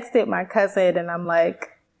texted my cousin, and I'm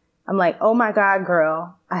like, oh my God,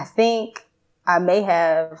 girl, I think I may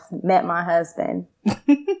have met my husband.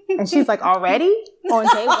 And she's like, already? On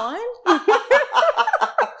day one?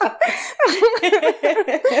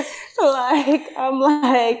 I'm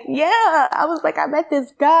like, yeah. I was like, I met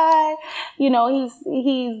this guy. You know,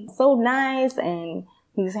 he's so nice and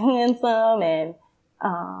he's handsome. And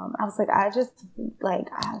I was like, I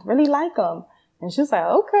really like him. And she was like,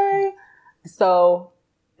 okay. So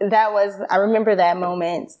I remember that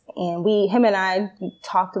moment. And him and I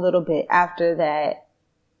talked a little bit after that.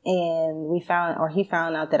 And he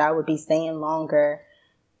found out that I would be staying longer.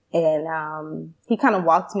 And he kind of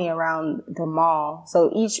walked me around the mall.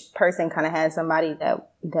 So each person kind of had somebody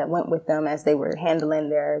that went with them as they were handling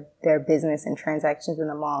their business and transactions in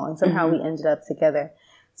the mall. And somehow we ended up together.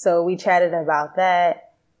 So we chatted about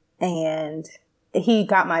that. And he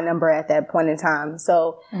got my number at that point in time.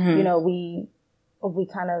 So, you know, we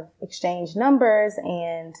kind of exchanged numbers.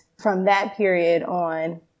 And from that period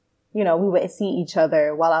on, you know, we would see each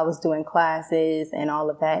other while I was doing classes and all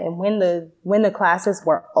of that. And when the classes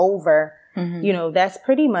were over, you know, that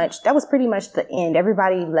was pretty much the end.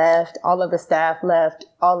 Everybody left, all of the staff left,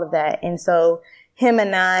 all of that. And so him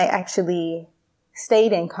and I actually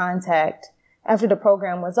stayed in contact after the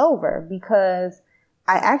program was over, because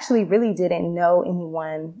I actually really didn't know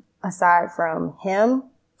anyone aside from him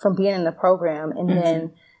from being in the program. And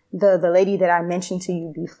then the lady that I mentioned to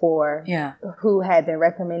you before, who had been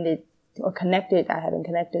recommended or connected, I had been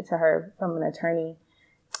connected to her from an attorney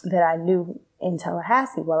that I knew in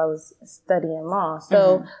Tallahassee while I was studying law.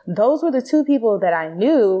 So those were the two people that I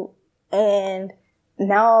knew. And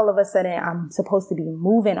now all of a sudden I'm supposed to be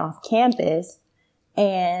moving off campus,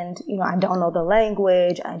 and, you know, I don't know the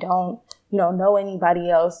language. I don't, you know anybody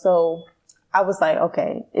else. So I was like,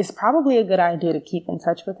 okay, it's probably a good idea to keep in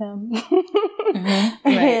touch with him.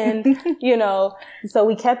 And, you know, so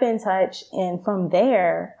we kept in touch. And from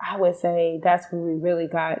there, I would say that's where we really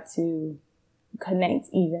got to connect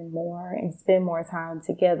even more and spend more time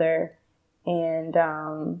together. And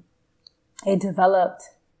it developed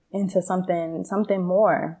into something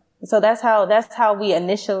more. So that's how we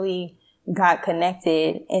initially got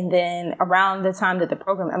connected. And then around the time that the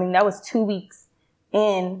program, I mean, that was 2 weeks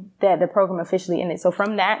in that the program officially ended. So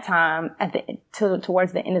from that time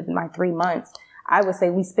towards the end of my 3 months, I would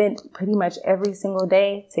say we spent pretty much every single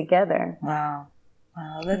day together. Wow.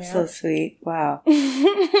 That's so sweet. Wow.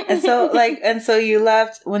 And so you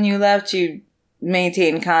left, when you left, you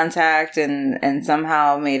maintained contact and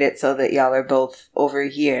somehow made it so that y'all are both over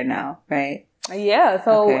here now, right? Yeah.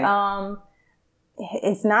 So, Okay.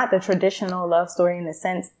 it's not the traditional love story in the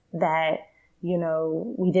sense that, you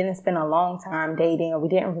know, we didn't spend a long time dating or we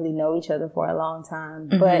didn't really know each other for a long time.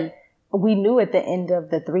 Mm-hmm. But we knew at the end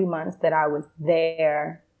of the 3 months that I was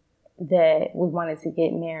there that we wanted to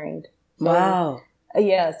get married. So, Wow.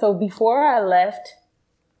 Yeah. So before I left,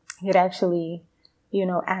 he'd actually, you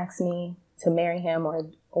know, asked me to marry him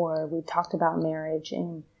or we talked about marriage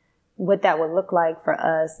and what that would look like for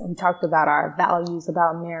us. We talked about our values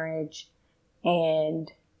about marriage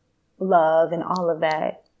and love and all of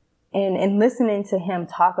that. And listening to him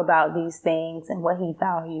talk about these things and what he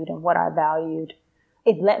valued and what I valued,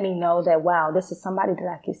 it let me know that, wow, this is somebody that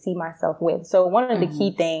I could see myself with. So one of the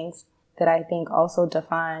key things that I think also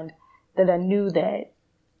defined that I knew that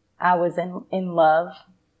I was in love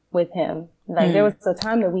with him. Like there was a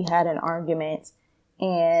time that we had an argument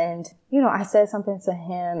and, you know, I said something to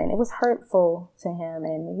him and it was hurtful to him.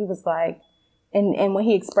 And he was like, and when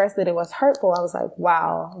he expressed that it was hurtful, I was like,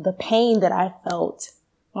 wow, the pain that I felt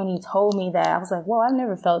when he told me that, I was like, well, I've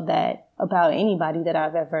never felt that about anybody that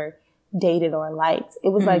I've ever dated or liked. It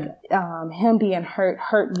was like, him being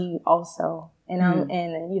hurt me also. And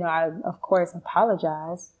and, you know, I, of course,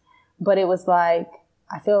 apologized, but it was like,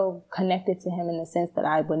 I feel connected to him in the sense that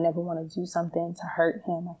I would never want to do something to hurt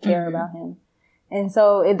him or care about him. And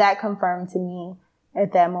so that confirmed to me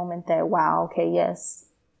at that moment that, wow, okay, yes,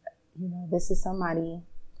 you know, this is somebody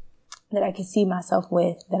that I can see myself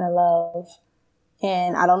with, that I love.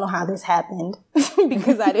 And I don't know how this happened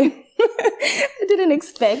because I didn't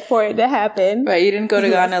expect for it to happen. Right. You didn't go to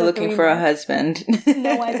Ghana looking for a husband.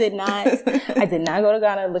 No, I did not. I did not go to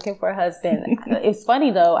Ghana looking for a husband. It's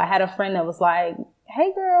funny though. I had a friend that was like,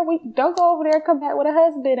 hey girl, we don't go over there, come back with a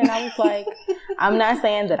husband. And I was like, I'm not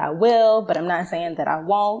saying that I will, but I'm not saying that I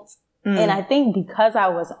won't. And I think because I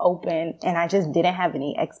was open and I just didn't have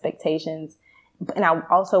any expectations and I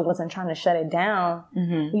also wasn't trying to shut it down,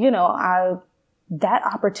 you know, that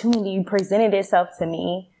opportunity presented itself to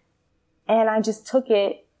me and I just took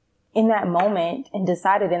it in that moment and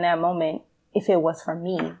decided in that moment if it was for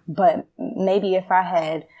me. But maybe if I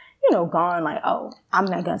had, you know, gone like, oh, I'm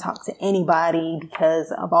not going to talk to anybody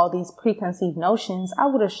because of all these preconceived notions, I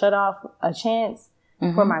would have shut off a chance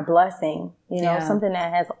for my blessing, you know, something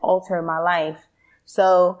that has altered my life.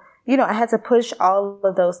 So, you know, I had to push all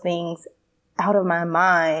of those things out of my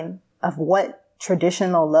mind of what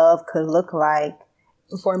traditional love could look like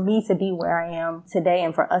for me to be where I am today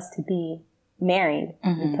and for us to be married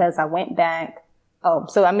because I went back. Oh,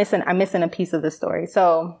 so I'm missing a piece of the story.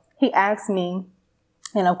 So he asked me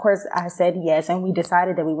and of course I said yes. And we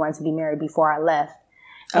decided that we wanted to be married before I left.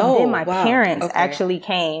 And then my parents actually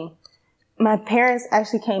came. My parents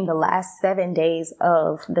actually came the last 7 days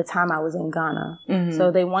of the time I was in Ghana. So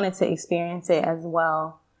they wanted to experience it as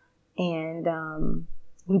well. And,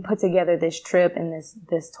 we put together this trip and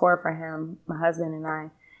this tour for him, my husband and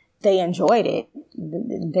I. They enjoyed it.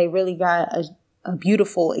 They really got a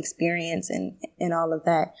beautiful experience and all of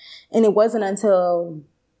that. And it wasn't until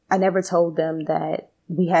I never told them that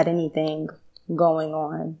we had anything going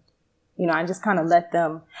on. You know, I just kind of let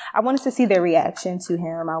them, I wanted to see their reaction to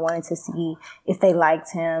him. I wanted to see if they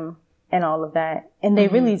liked him and all of that. And they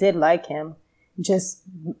really did like him. Just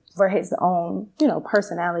for his own, you know,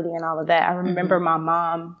 personality and all of that. I remember my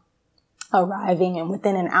mom arriving and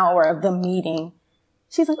within an hour of the meeting,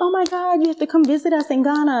 she's like, oh my God, you have to come visit us in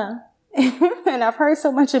Ghana. And I've heard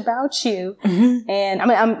so much about you. And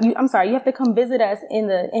I'm sorry, you have to come visit us in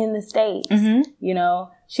the States. You know,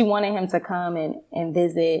 she wanted him to come and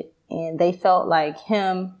visit and they felt like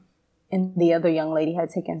him and the other young lady had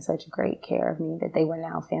taken such great care of me that they were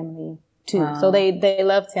now family too. Wow. So they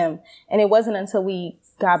loved him. And it wasn't until we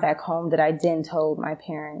got back home that I then told my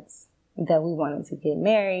parents that we wanted to get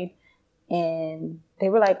married. And they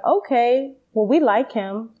were like, okay, well, we like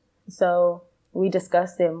him. So we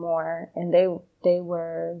discussed it more and they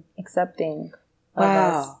were accepting of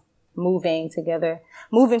us moving together,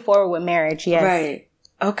 moving forward with marriage. Yes. Right.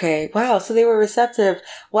 Okay. Wow. So they were receptive.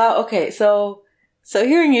 Wow. Okay. So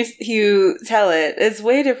hearing you tell it, it's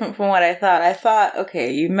way different from what I thought. I thought,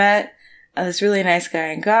 okay, you met this really nice guy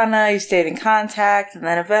in Ghana, you stayed in contact, and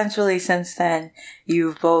then eventually since then,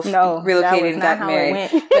 you've both relocated and got married.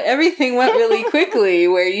 But everything went really quickly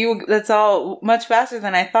that's all much faster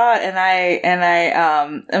than I thought.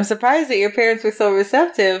 And I'm surprised that your parents were so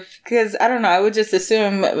receptive because I don't know, I would just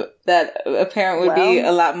assume that a parent would be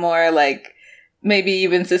a lot more like maybe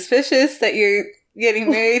even suspicious that you're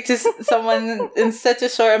getting married to someone in such a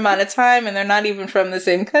short amount of time and they're not even from the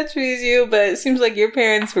same country as you, but it seems like your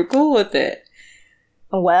parents were cool with it.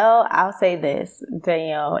 Well, I'll say this,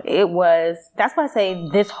 Danielle. That's why I say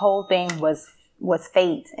this whole thing was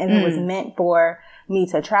fate, and it was meant for me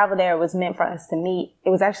to travel there. It was meant for us to meet. It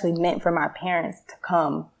was actually meant for my parents to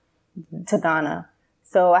come to Ghana.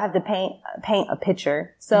 So I have to paint a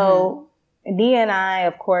picture. So Nia and I,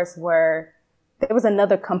 of course, there was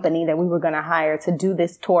another company that we were going to hire to do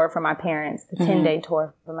this tour for my parents, the 10-day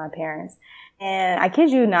tour for my parents. And I kid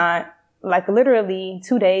you not, like literally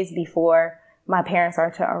 2 days before my parents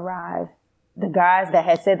are to arrive, the guys that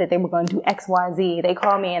had said that they were going to do XYZ, they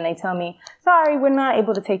call me and they tell me, sorry, we're not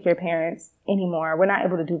able to take your parents anymore. We're not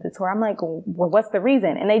able to do the tour. I'm like, well, what's the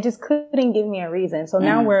reason? And they just couldn't give me a reason. So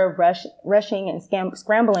now we're rushing and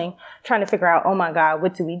scrambling, trying to figure out, oh my God,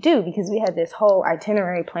 what do we do? Because we had this whole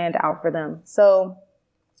itinerary planned out for them. So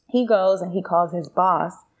he goes and he calls his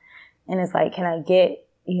boss and it's like, can I get,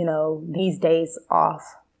 these days off?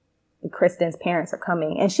 Kristen's parents are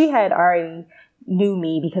coming. And she had already knew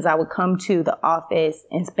me because I would come to the office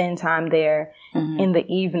and spend time there in the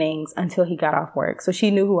evenings until he got off work. So she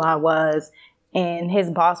knew who I was. And his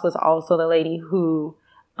boss was also the lady who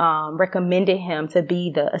recommended him to be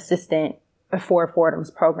the assistant for Fordham's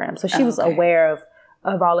program. So she was aware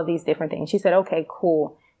of all of these different things. She said, okay,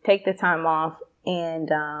 cool. Take the time off and,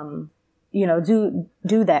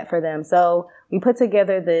 do that for them. So we put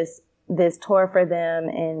together this tour for them,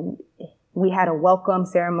 and we had a welcome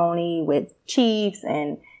ceremony with chiefs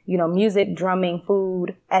and, music, drumming,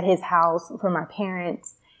 food at his house for my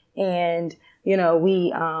parents. And,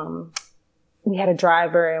 we had a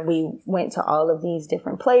driver and we went to all of these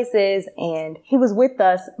different places, and he was with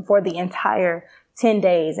us for the entire 10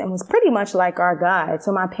 days and was pretty much like our guide.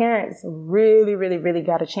 So my parents really, really, really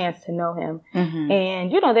got a chance to know him.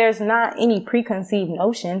 And, there's not any preconceived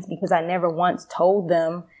notions because I never once told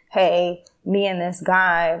them, hey, me and this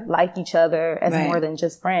guy like each other as more than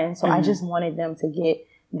just friends. So I just wanted them to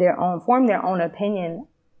form their own opinion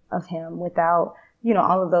of him without,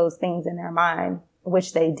 all of those things in their mind,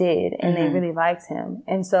 which they did. And they really liked him.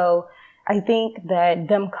 And so I think that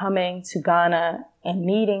them coming to Ghana and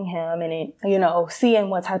meeting him and, seeing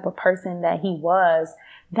what type of person that he was,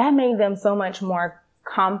 that made them so much more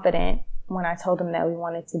confident when I told them that we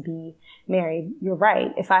wanted to be married. You're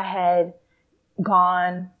right. If I had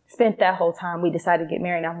spent that whole time, we decided to get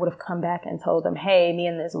married, and I would have come back and told them, hey, me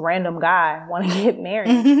and this random guy want to get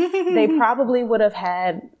married. They probably would have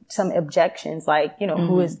had some objections like,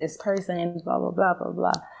 who is this person, blah, blah, blah, blah,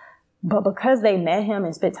 blah. But because they met him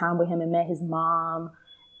and spent time with him and met his mom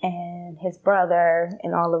and his brother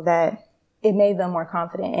and all of that, it made them more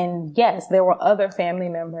confident. And yes, there were other family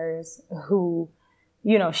members who,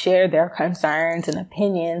 shared their concerns and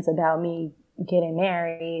opinions about me getting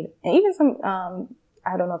married. And even some,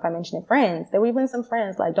 I don't know if I mentioned it, friends. There were even some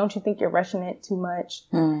friends like, don't you think you're rushing it too much?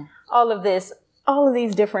 All of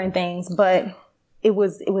these different things. But it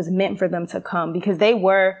was meant for them to come because they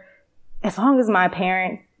were, as long as my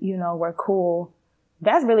parents, were cool,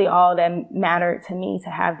 that's really all that mattered to me, to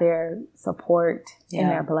have their support and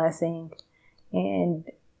their blessing. And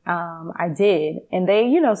I did. And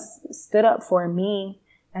they, stood up for me,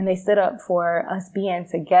 and they stood up for us being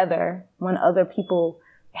together when other people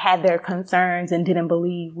had their concerns and didn't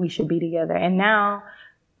believe we should be together. And now,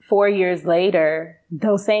 4 years later,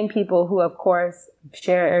 those same people who, of course,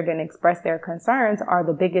 shared and expressed their concerns are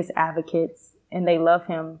the biggest advocates, and they love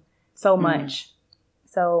him so much.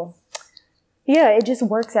 So, yeah, it just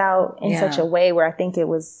works out in such a way where I think it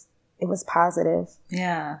was positive.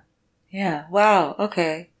 Yeah. Yeah. Wow.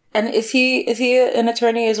 Okay. And is he an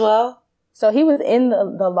attorney as well? So he was in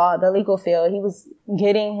the legal field. He was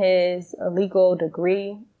getting his legal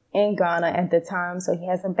degree in Ghana at the time. So he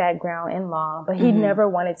has a background in law, but he never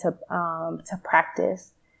wanted to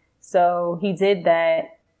practice. So he did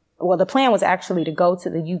that. Well, the plan was actually to go to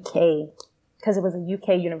the UK because it was a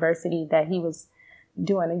UK university that he was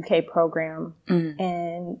doing a UK program.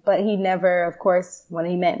 But he never, of course, when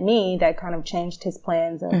he met me, that kind of changed his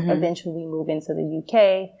plans of eventually moving to the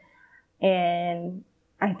UK. And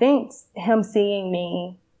I think him seeing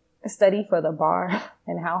me study for the bar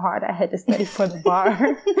and how hard I had to study for the bar,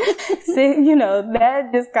 that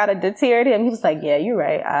just kind of deterred him. He was like, yeah, you're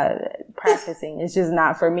right. Practicing is just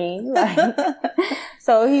not for me.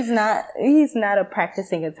 So he's not a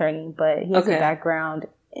practicing attorney, but he has a background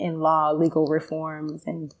in law, legal reforms,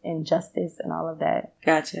 and justice and all of that.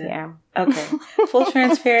 Gotcha. Yeah. Okay. Full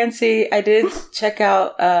transparency. I did check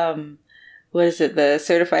out, the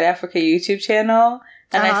Certified Africa YouTube channel.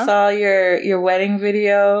 And I saw your wedding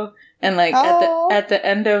video, and at the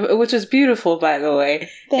end of, which was beautiful, by the way.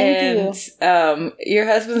 Thank you. Your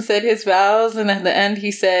husband said his vows, and at the end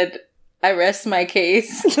he said, "I rest my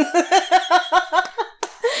case."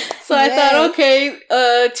 So I thought,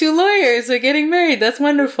 okay, two lawyers are getting married. That's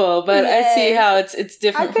wonderful. But I see how it's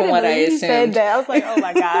different from what I assumed. Said that. I was like, oh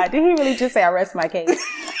my God, did he really just say I rest my case?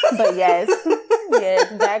 But yes,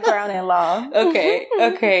 background in law.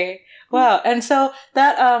 Okay. Wow. And so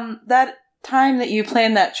that time that you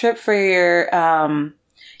planned that trip for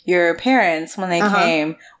your parents when they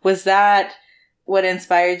came, was that what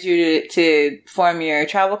inspired you to form your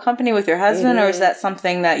travel company with your husband, or is that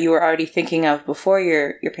something that you were already thinking of before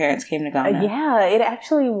your parents came to Ghana? Yeah, it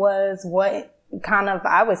actually was what kind of,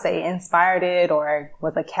 I would say, inspired it or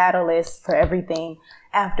was a catalyst for everything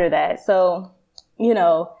after that. So,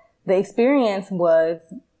 the experience was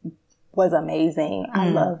amazing. I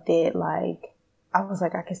loved it. Like, I was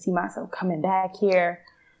like, I could see myself coming back here,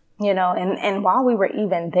 and while we were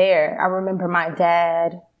even there, I remember my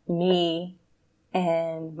dad, me,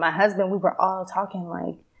 and my husband, we were all talking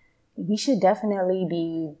like, we should definitely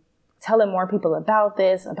be telling more people about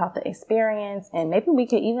this, about the experience, and maybe we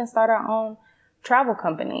could even start our own travel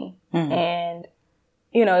company. And,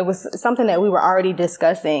 it was something that we were already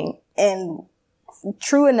discussing. And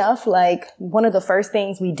true enough, like one of the first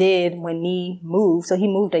things we did when he moved, so he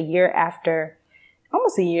moved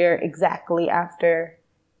almost a year exactly after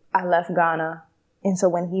I left Ghana. And so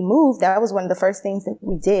when he moved, that was one of the first things that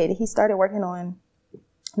we did. He started working on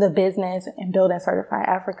the business and building Certified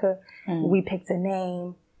Africa. We picked a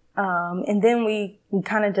name. And then we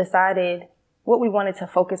kind of decided what we wanted to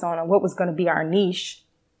focus on and what was going to be our niche.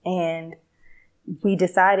 And we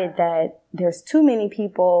decided that there's too many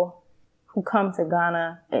people who come to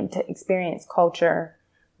Ghana and to experience culture,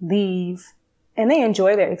 leave, and they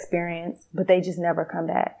enjoy their experience, but they just never come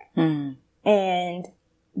back. And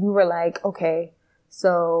we were like, okay,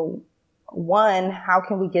 so one, how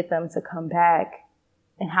can we get them to come back?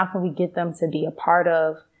 And how can we get them to be a part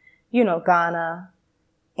of, Ghana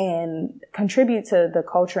and contribute to the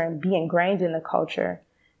culture and be ingrained in the culture?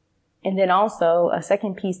 And then also a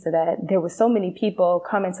second piece to that, there were so many people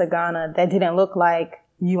coming to Ghana that didn't look like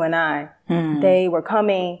you and I. They were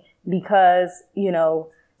coming because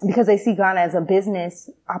they see Ghana as a business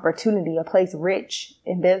opportunity, a place rich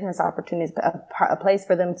in business opportunities, a place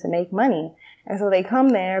for them to make money. And so they come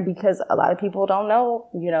there because a lot of people don't know,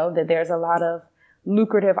 that there's a lot of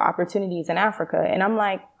lucrative opportunities in Africa. And I'm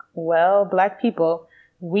like, well, Black people,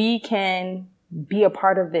 we can be a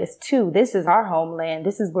part of this too. This is our homeland.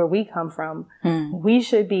 This is where we come from. We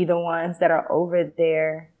should be the ones that are over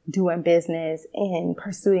there doing business and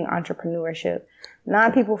pursuing entrepreneurship,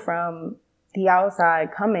 not people from the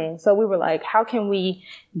outside coming. So we were like, how can we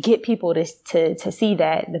get people to see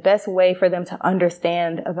that? The best way for them to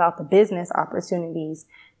understand about the business opportunities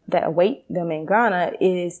that await them in Ghana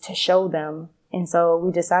is to show them. And so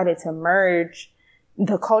we decided to merge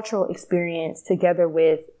the cultural experience together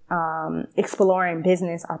with exploring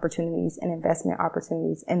business opportunities and investment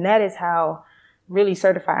opportunities. And that is how really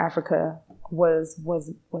Certified Africa was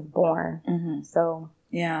born. So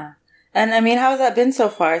yeah. And I mean, how's that been so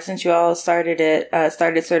far since you all started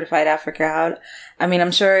Certified Africa?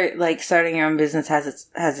 I'm sure like starting your own business has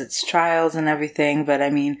its trials and everything, but I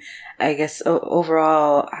mean, I guess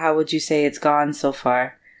overall, how would you say it's gone so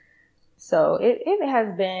far? So it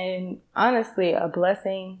has been honestly a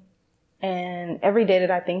blessing. And every day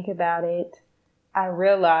that I think about it, I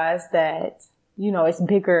realize that, it's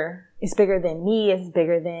bigger than me. It's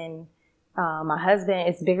bigger than my husband.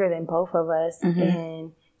 It's bigger than both of us.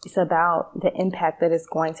 And it's about the impact that it's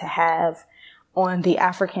going to have on the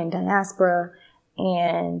African diaspora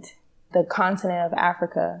and the continent of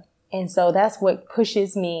Africa. And so that's what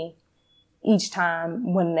pushes me each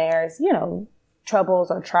time when there's, troubles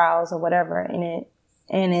or trials or whatever. And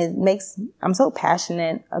it makes, I'm so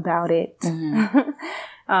passionate about it.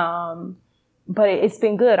 But it's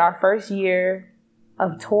been good. Our first year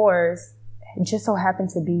of tours just so happened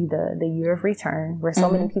to be the year of return where so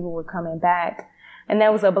many people were coming back. And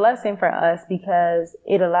that was a blessing for us because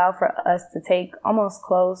it allowed for us to take almost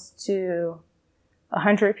close to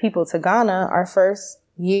 100 people to Ghana our first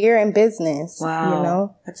year in business.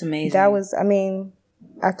 Wow. That's amazing. That was,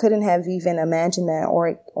 I couldn't have even imagined that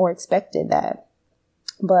or expected that.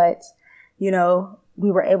 But, we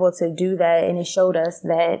were able to do that and it showed us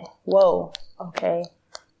that, whoa, okay,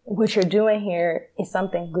 what you're doing here is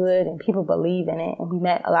something good and people believe in it. And we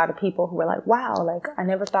met a lot of people who were like, wow, like I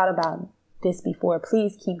never thought about this before.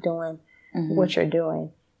 Please keep doing what you're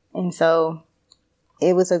doing. And so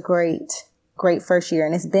it was a great first year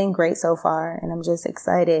and it's been great so far. And I'm just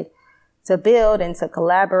excited to build and to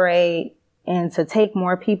collaborate and to take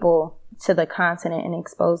more people to the continent and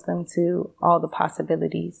expose them to all the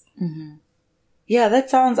possibilities. Yeah, that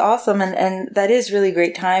sounds awesome. And that is really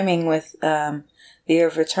great timing with the year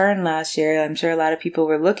of return last year. I'm sure a lot of people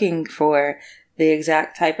were looking for the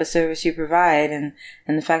exact type of service you provide, and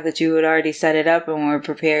the fact that you had already set it up and were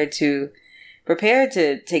prepared to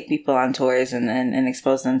take people on tours and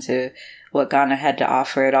expose them to what Ghana had to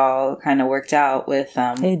offer. It all kind of worked out with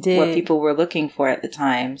It did. what people were looking for at the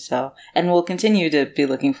time. So, and will continue to be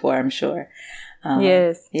looking for, I'm sure.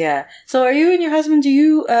 Yes. Yeah. So are you and your husband, do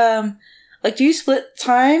you split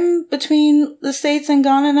time between the States and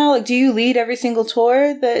Ghana now? Like, do you lead every single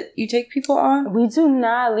tour that you take people on? We do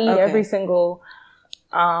not lead Okay. every single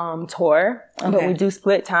tour, but Okay. we do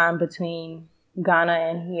split time between Ghana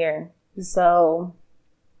and here. So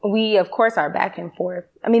we, of course, are back and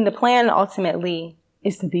forth. I mean, the plan ultimately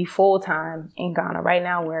is to be full-time in Ghana. Right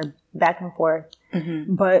now, we're back and forth.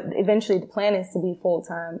 Mm-hmm. But eventually, the plan is to be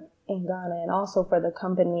full-time in Ghana, and also for the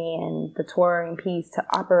company and the touring piece to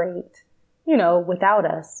operate, without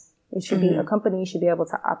us. It should be, a company should be able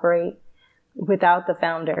to operate without the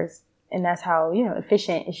founders. And that's how,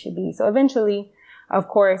 efficient it should be. So eventually, of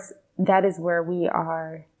course, that is where we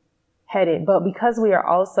are headed. But because we are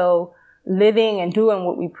also living and doing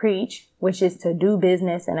what we preach, which is to do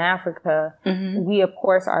business in Africa, we, of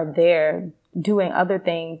course, are there doing other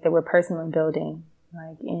things that we're personally building,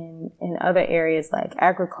 like in other areas like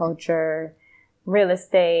agriculture, real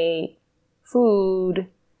estate, food,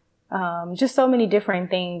 just so many different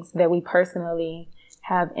things that we personally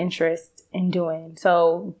have interest in doing.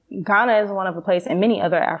 So Ghana is one of the places, and many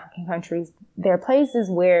other African countries, there are places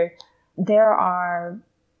where there are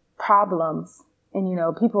problems. And,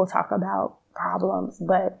 people talk about problems,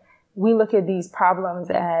 but we look at these problems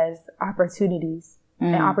as opportunities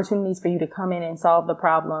and opportunities for you to come in and solve the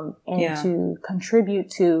problem and to contribute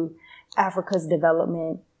to Africa's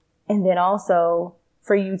development. And then also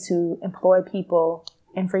for you to employ people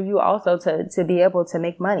and for you also to be able to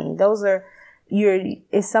make money.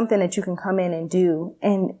 It's something that you can come in and do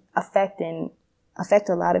and affect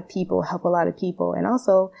a lot of people, help a lot of people. And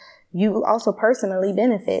also you also personally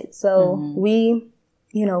benefit. So we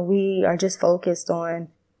are just focused on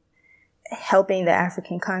helping the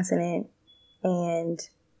African continent and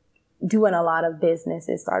doing a lot of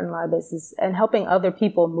businesses, starting a lot of business and helping other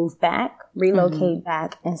people move back, relocate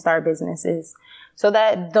back and start businesses. So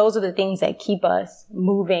those are the things that keep us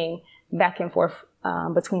moving back and forth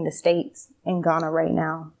between the States and Ghana right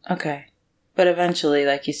now. Okay. But eventually,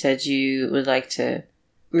 like you said, you would like to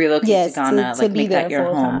relocate to Ghana, to be make that there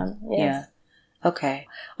your home. full-time. Yes. Yeah. Okay.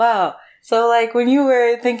 Wow. So when you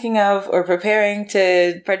were thinking of or preparing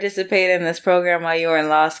to participate in this program while you were in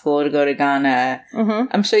law school to go to Ghana,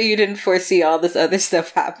 I'm sure you didn't foresee all this other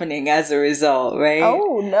stuff happening as a result, right?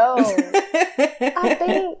 Oh, no. I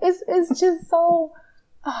think it's just so,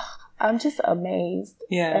 I'm just amazed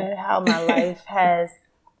at how my life has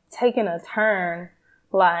taken a turn.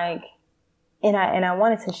 And I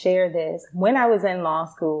wanted to share this. When I was in law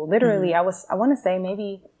school, literally, I want to say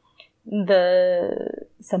maybe the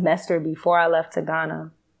semester before I left to Ghana,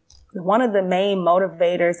 one of the main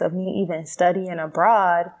motivators of me even studying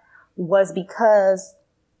abroad was because,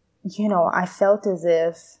 I felt as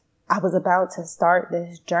if I was about to start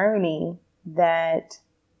this journey that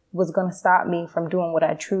was going to stop me from doing what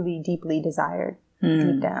I truly, deeply desired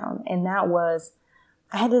deep down. And that was,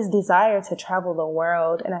 I had this desire to travel the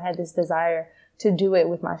world, and I had this desire to do it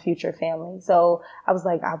with my future family. So I was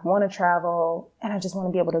like, I want to travel, and I just want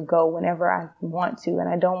to be able to go whenever I want to. And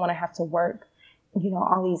I don't want to have to work,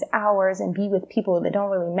 all these hours and be with people that don't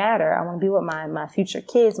really matter. I want to be with my future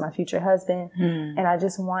kids, my future husband. And I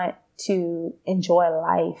just want to enjoy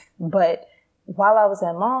life. But while I was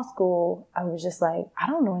in law school, I was just like, I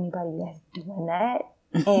don't know anybody that's doing that.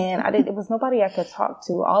 And it was nobody I could talk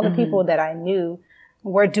to. All the people that I knew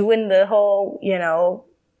were doing the whole,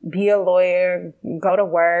 be a lawyer, go to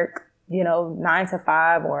work, 9 to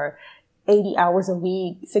 5 or 80 hours a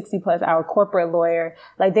week, 60 plus hour corporate lawyer.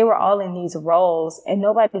 Like they were all in these roles and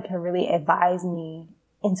nobody could really advise me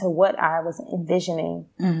into what I was envisioning.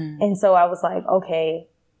 And so I was like, okay,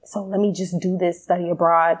 so let me just do this study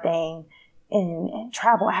abroad thing and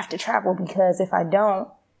travel. I have to travel because if I don't,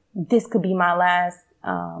 this could be my last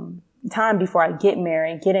time before I get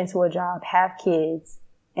married, get into a job, have kids.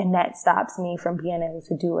 And that stops me from being able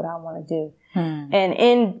to do what I want to do. And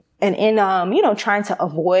in trying to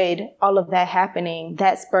avoid all of that happening,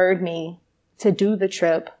 that spurred me to do the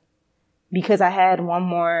trip because I had one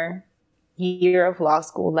more year of law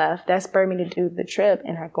school left. That spurred me to do the trip.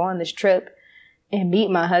 And I go on this trip and meet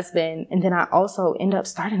my husband. And then I also end up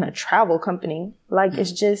starting a travel company. Like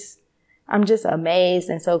I'm just amazed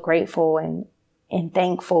and so grateful and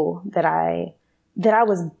thankful that I that I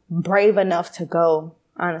was brave enough to go,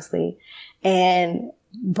 honestly, and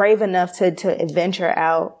brave enough to venture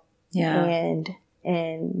out and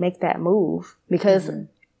make that move, because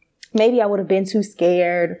maybe I would have been too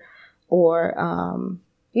scared or,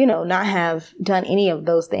 not have done any of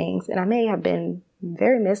those things. And I may have been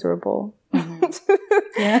very miserable.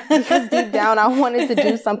 Because deep down I wanted to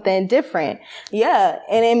do something different. Yeah.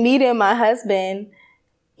 And in meeting my husband,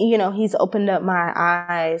 he's opened up my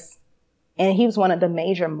eyes, and he was one of the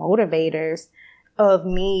major motivators of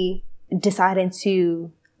me deciding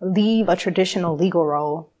to leave a traditional legal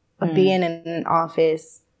role of being in an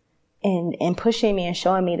office and pushing me and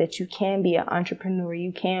showing me that you can be an entrepreneur.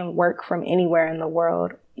 You can work from anywhere in the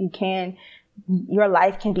world. Your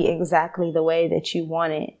life can be exactly the way that you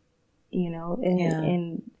want it,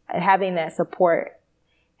 and having that support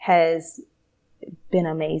has been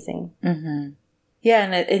amazing. Mm-hmm. Yeah.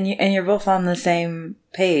 And you're both on the same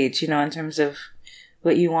page, in terms of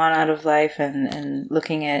what you want out of life and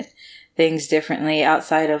looking at things differently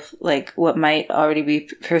outside of like what might already be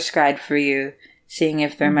prescribed for you, seeing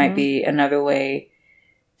if there might be another way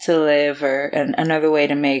to live or another way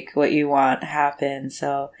to make what you want happen.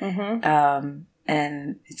 So,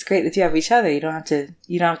 and it's great that you have each other. You don't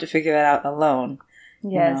have to figure that out alone.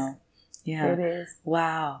 Yes. Yeah. It is.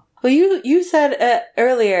 Wow. Well, you said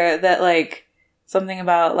earlier that like something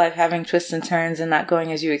about life having twists and turns and not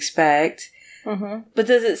going as you expect. Mm-hmm. But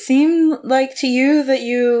does it seem like to you that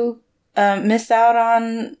you missed out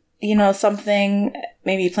on, something,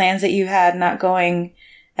 maybe plans that you had not going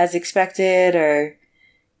as expected, or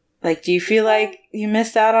like, do you feel like you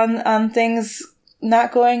missed out on things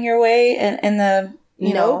not going your way and the,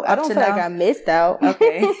 no, I don't feel like I missed out.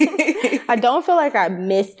 Okay. I don't feel like I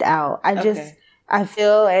missed out. I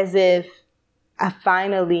feel as if I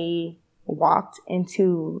finally walked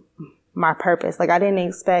into my purpose. Like I didn't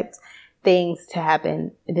expect things to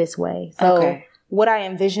happen this way. So what I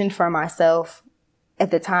envisioned for myself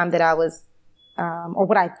at the time that I was, or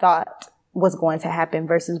what I thought was going to happen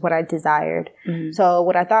versus what I desired. Mm-hmm. So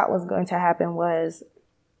what I thought was going to happen was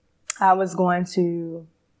I was going to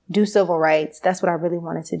do civil rights. That's what I really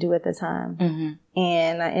wanted to do at the time. Mm-hmm.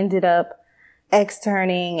 And I ended up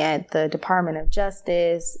externing at the Department of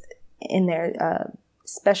Justice in their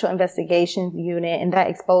special investigations unit. And that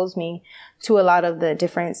exposed me to a lot of the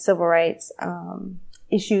different civil rights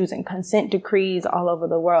issues and consent decrees all over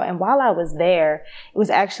the world. And while I was there, it was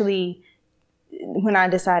actually when I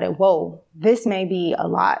decided, whoa, this may be a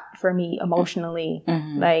lot for me emotionally,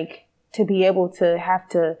 like to be able to have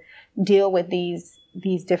to deal with these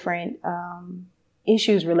different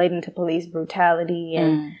issues relating to police brutality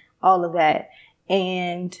and all of that.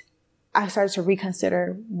 And I started to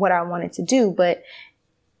reconsider what I wanted to do. But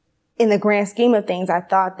in the grand scheme of things, I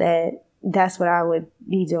thought that that's what I would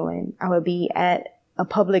be doing. I would be at a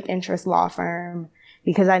public interest law firm,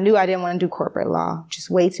 because I knew I didn't want to do corporate law, just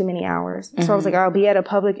way too many hours. So I was like, I'll be at a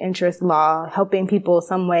public interest law, helping people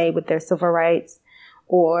some way with their civil rights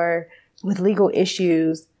or with legal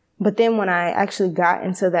issues. But then when I actually got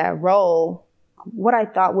into that role, what I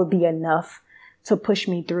thought would be enough to push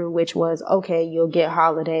me through, which was, okay, you'll get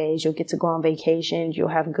holidays, you'll get to go on vacations, you'll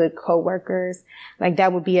have good coworkers. Like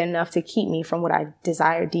that would be enough to keep me from what I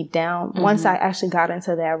desired deep down. Once I actually got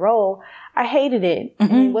into that role, I hated it.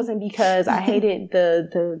 And it wasn't because I hated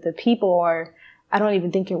the people, or I don't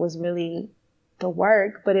even think it was really the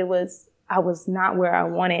work, but I was not where I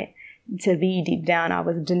wanted to be deep down. I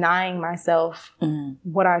was denying myself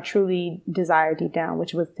what I truly desired deep down,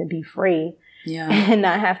 which was to be free. Yeah. And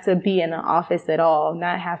not have to be in an office at all,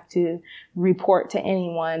 not have to report to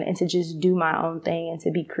anyone, and to just do my own thing and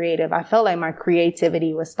to be creative. I felt like my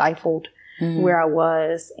creativity was stifled where I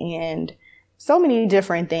was, and so many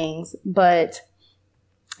different things. But,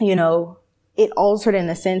 it altered in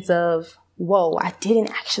the sense of, whoa, I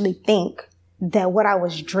didn't actually think that what I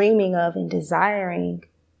was dreaming of and desiring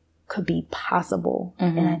could be possible.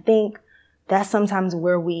 And I think that's sometimes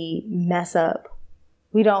where we mess up.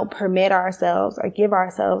 We don't permit ourselves or give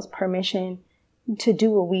ourselves permission to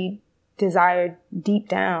do what we desire deep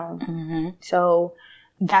down. So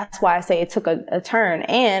that's why I say it took a turn.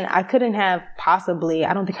 And I couldn't have possibly,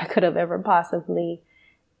 I don't think I could have ever possibly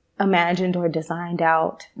imagined or designed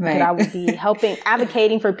out that I would be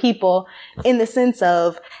advocating for people in the sense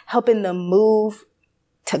of helping them move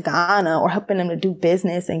to Ghana or helping them to do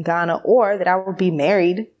business in Ghana, or that I would be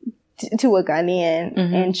married to a Ghanaian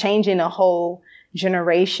and changing a whole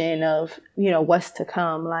generation of, what's to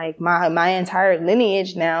come. Like my entire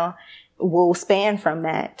lineage now will span from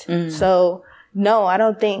that. So no, I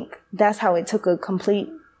don't think that's how it took a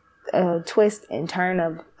complete twist and turn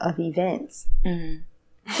of events.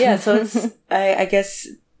 Yeah, so it's, I guess,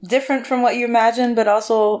 different from what you imagined, but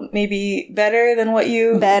also maybe better than what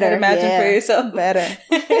you had imagined for yourself. Better.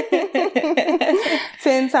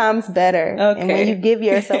 10 times better. Okay. And when you give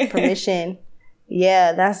yourself permission,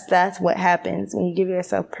 yeah, that's what happens. When you give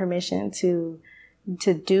yourself permission to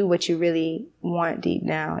do what you really want deep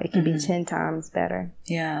down, it can be 10 times better.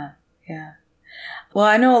 Yeah. Yeah. Well,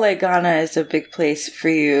 I know like Ghana is a big place for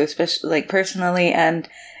you, especially like personally and,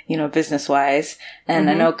 you know, business wise. And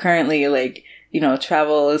I know currently like, you know,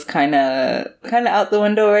 travel is kind of out the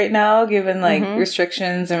window right now, given like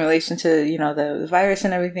restrictions in relation to, you know, the virus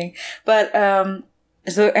and everything. But,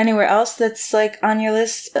 is there anywhere else that's like on your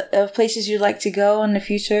list of places you'd like to go in the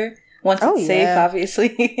future? Once it's safe,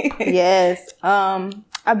 obviously. Yes.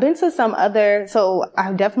 I've been to so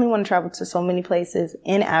I definitely want to travel to so many places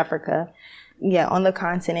in Africa. Yeah, on the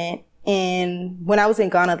continent. And when I was in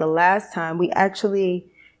Ghana the last time, we actually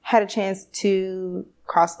had a chance to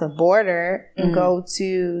cross the border and go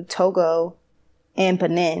to Togo and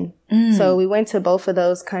Benin. So we went to both of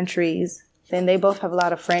those countries. And they both have a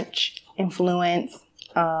lot of French influence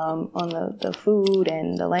on the food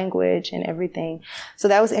and the language and everything. So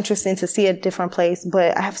that was interesting to see a different place.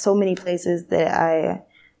 But I have so many places that I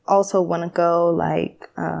also want to go, like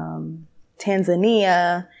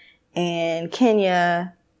Tanzania and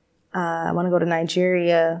Kenya. I want to go to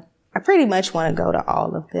Nigeria. I pretty much want to go to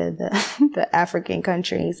all of the African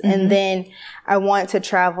countries. And then I want to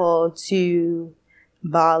travel to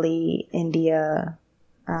Bali, India,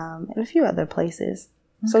 and a few other places.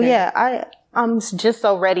 Okay. So yeah, I'm just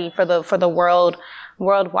so ready for the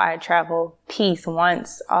worldwide travel piece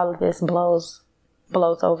once all of this blows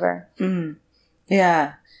over.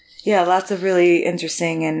 Yeah. Yeah, lots of really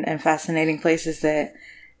interesting and fascinating places that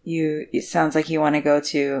it sounds like you want to go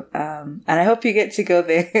to. And I hope you get to go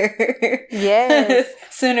there. Yes.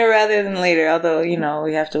 Sooner rather than later, although, you know,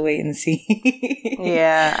 we have to wait and see.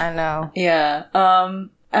 Yeah, I know. Yeah.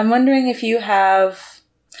 I'm wondering if you have,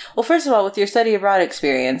 well, first of all, with your study abroad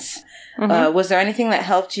experience, was there anything that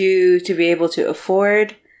helped you to be able to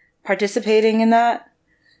afford participating in that?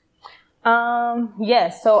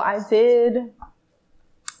 Yes. So I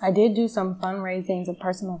did do some fundraising, some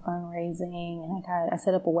personal fundraising, and I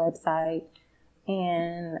set up a website,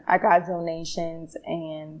 and I got donations,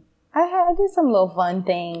 and I did some little fun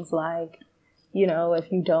things like, you know,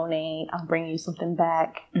 if you donate, I'll bring you something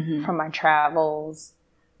back from my travels,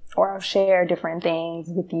 or I'll share different things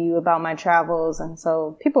with you about my travels. And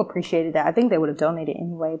so people appreciated that. I think they would have donated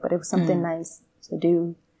anyway, but it was something nice to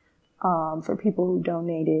do for people who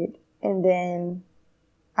donated. And then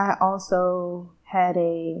I also had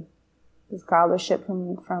a scholarship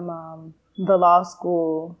from the law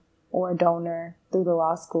school, or a donor through the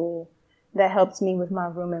law school, that helped me with my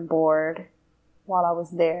room and board while I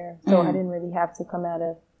was there. So I didn't really have to come out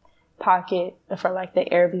of pocket for like the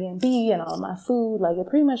Airbnb and all my food. Like it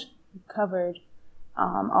pretty much covered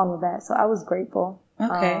all of that. So I was grateful.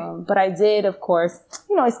 Okay. But I did, of course,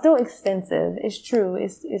 you know, it's still expensive. It's true.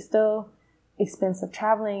 It's still expensive.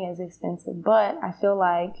 Traveling is expensive. But I feel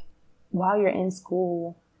like while you're in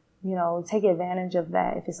school, you know, take advantage of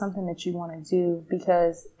that if it's something that you want to do,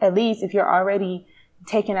 because at least if you're already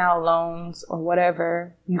taking out loans or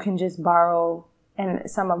whatever, you can just borrow and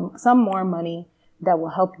some more money that will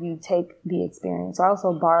help you take the experience. So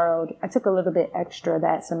I took a little bit extra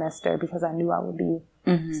that semester because I knew I would be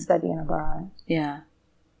studying abroad. Yeah.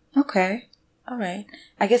 Okay. All right.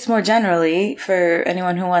 I guess more generally, for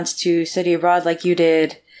anyone who wants to study abroad like you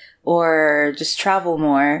did, or just travel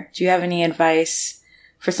more, do you have any advice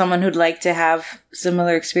for someone who'd like to have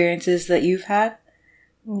similar experiences that you've had?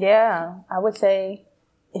 Yeah, I would say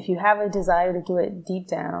if you have a desire to do it deep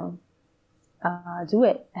down, do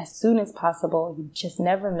it as soon as possible. You just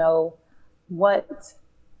never know what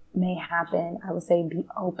may happen. I would say be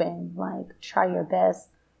open, like try your best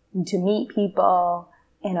to meet people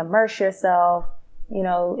and immerse yourself. You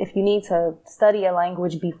know, if you need to study a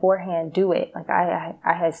language beforehand, do it. Like I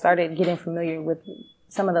had started getting familiar with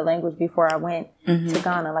some of the language before I went to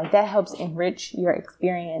Ghana. Like that helps enrich your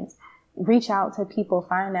experience. Reach out to people,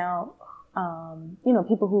 find out, you know,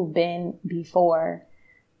 people who've been before,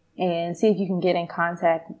 and see if you can get in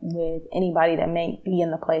contact with anybody that may be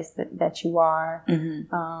in the place that you are.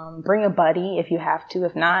 Bring a buddy if you have to.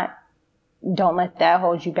 If not, don't let that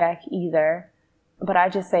hold you back either. But I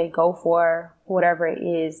just say go for whatever it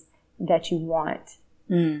is that you want.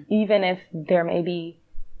 Even if there may be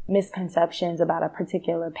misconceptions about a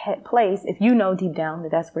particular place, if you know deep down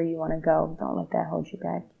that that's where you want to go, don't let that hold you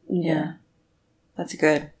back either. Yeah. That's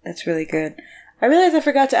good. That's really good. I realized I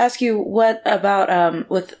forgot to ask you what about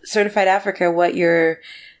with Certified Africa, what your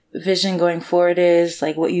vision going forward is,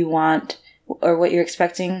 like what you want or what you're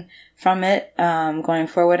expecting from it going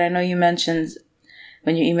forward. I know you mentioned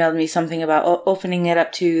when you emailed me something about opening it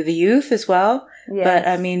up to the youth as well. Yes. But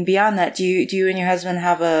I mean, beyond that, do you and your husband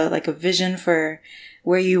have a vision for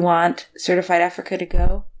where you want Certified Africa to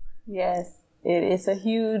go? Yes, it's a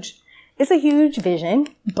huge vision,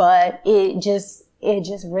 but it just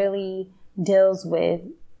really deals with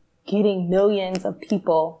getting millions of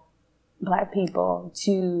people, Black people,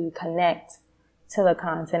 to connect to the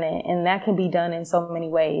continent. And that can be done in so many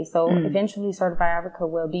ways. So eventually Certified Africa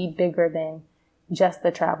will be bigger than just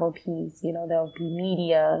the travel piece. You know, there'll be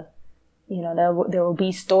media, you know, there will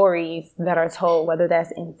be stories that are told, whether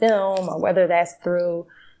that's in film or whether that's through,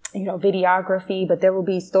 you know, videography, but there will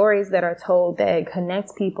be stories that are told that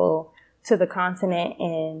connect people to the continent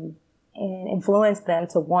and influence them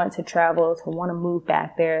to want to travel, to want to move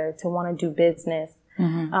back there, to want to do business.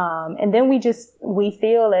 And then we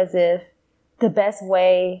feel as if the best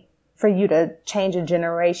way for you to change a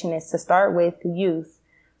generation is to start with the youth.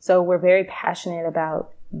 So we're very passionate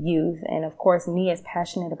about youth. And of course, me is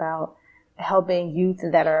passionate about helping youth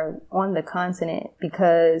that are on the continent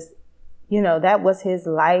because, you know, that was his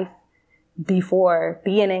life before,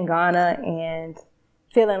 being in Ghana and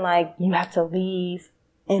feeling like you have to leave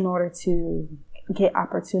in order to get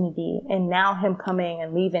opportunity. And now him coming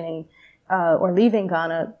and leaving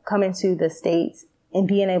Ghana, coming to the States and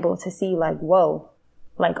being able to see like, whoa,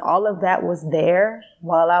 like all of that was there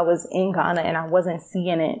while I was in Ghana and I wasn't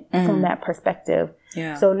seeing it from that perspective.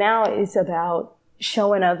 Yeah. So now it's about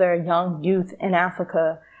showing other young youth in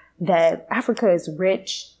Africa that Africa is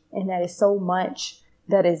rich and that is so much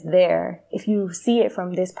that is there. If you see it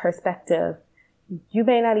from this perspective, you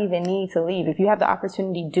may not even need to leave. If you have the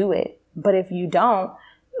opportunity, do it. But if you don't,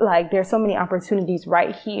 like there's so many opportunities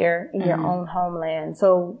right here in your own homeland.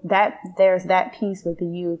 So there's that piece with the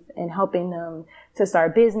youth and helping them to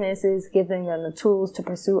start businesses, giving them the tools to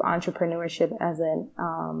pursue entrepreneurship as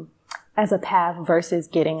a path versus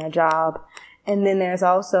getting a job. And then there's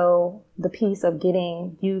also the piece of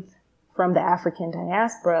getting youth from the African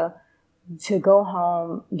diaspora to go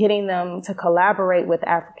home, getting them to collaborate with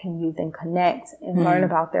African youth and connect and learn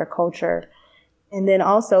about their culture. And then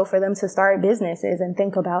also for them to start businesses and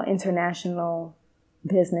think about international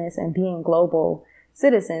business and being global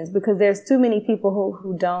citizens, because there's too many people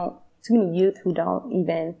too many youth who don't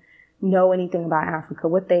even know anything about Africa.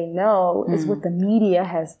 What they know is what the media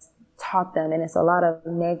has taught them. And it's a lot of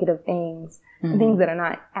negative things, things that are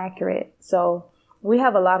not accurate. So we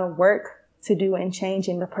have a lot of work to do in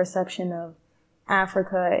changing the perception of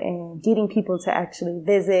Africa and getting people to actually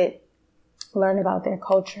visit, learn about their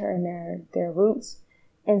culture and their roots.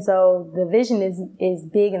 And so the vision is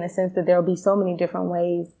big in the sense that there'll be so many different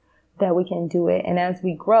ways that we can do it. And as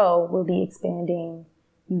we grow, we'll be expanding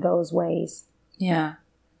those ways. Yeah.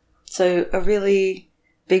 So a really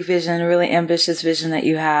big vision, a really ambitious vision that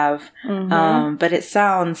you have. But it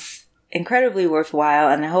sounds incredibly worthwhile.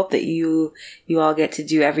 And I hope that you all get to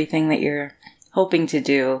do everything that you're hoping to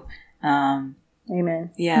do.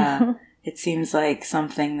 Amen. Yeah. It seems like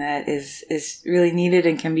something that is really needed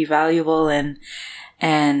and can be valuable and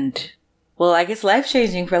well, I guess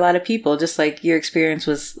life-changing for a lot of people, just like your experience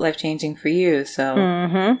was life-changing for you. So,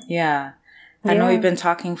 yeah. I know we've been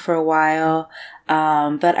talking for a while,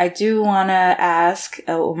 but I do want to ask,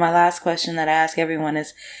 my last question that I ask everyone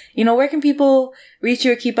is, you know, where can people reach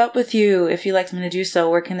you or keep up with you if you'd like them to do so?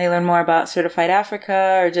 Where can they learn more about Certified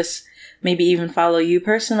Africa or just maybe even follow you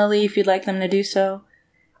personally if you'd like them to do so?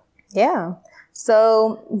 Yeah.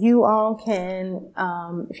 So you all can,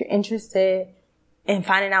 if you're interested in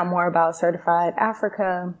finding out more about Certified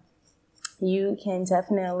Africa, you can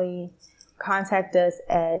definitely contact us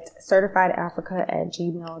at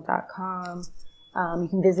certifiedafrica@gmail.com. You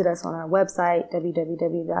can visit us on our website,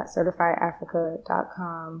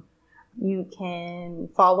 www.certifiedafrica.com. You can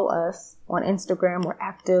follow us on Instagram. We're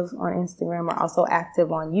active on Instagram. We're also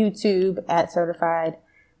active on YouTube at Certified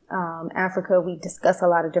Africa. We discuss a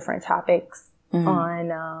lot of different topics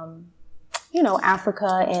on,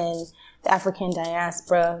 Africa and the African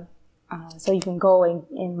diaspora. So you can go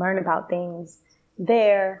and learn about things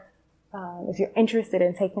there. If you're interested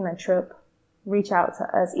in taking a trip, reach out to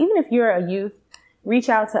us. Even if you're a youth, reach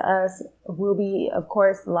out to us. We'll be, of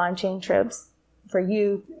course, launching trips for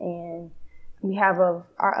youth, and we have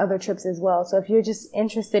our other trips as well. So if you're just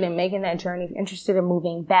interested in making that journey, if you're interested in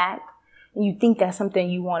moving back, and you think that's something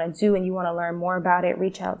you want to do and you want to learn more about it,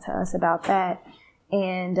 reach out to us about that.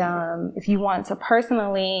 And if you want to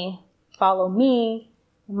personally follow me,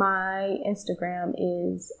 my Instagram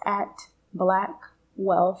is at Black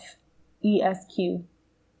Wealth ESQ.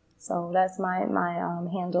 So that's my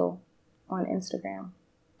handle on Instagram.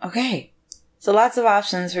 Okay. So lots of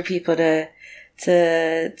options for people to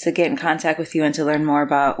get in contact with you and to learn more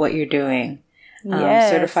about what you're doing.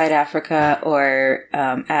 Yes. Certified Africa or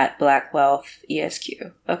at Black Wealth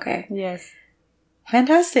ESQ. Okay. Yes.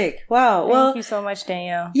 Fantastic. Wow. Thank you so much,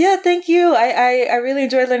 Danielle. Yeah, thank you. I really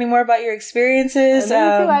enjoyed learning more about your experiences. Me too.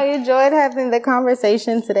 I enjoyed having the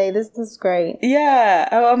conversation today. This is great. Yeah.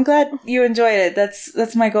 I'm glad you enjoyed it.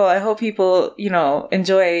 That's my goal. I hope people,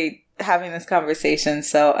 enjoy having this conversation.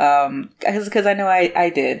 So, because I know I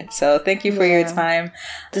did. So thank you for your time.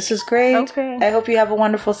 This was great. Okay. I hope you have a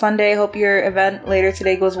wonderful Sunday. I hope your event later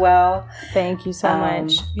today goes well. Thank you so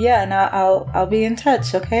much. Yeah, and I'll be in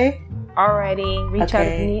touch. Okay. Alrighty. Reach out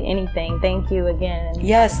if you need anything. Thank you again. And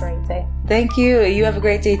Yes. Have a great day. Thank you. You have a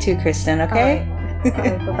great day too, Kristen. Okay. All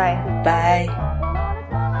right. Bye-bye. Bye.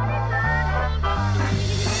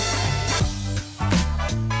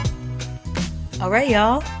 All right,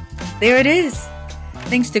 y'all. There it is.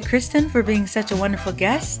 Thanks to Kristen for being such a wonderful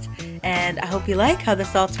guest, and I hope you like how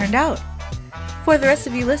this all turned out. For the rest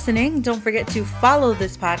of you listening, don't forget to follow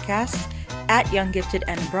this podcast at Young Gifted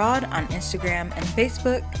and Abroad on Instagram and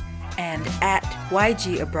Facebook, and at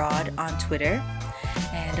YG Abroad on Twitter.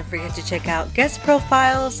 And don't forget to check out guest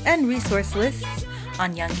profiles and resource lists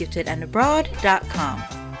on younggiftedandabroad.com.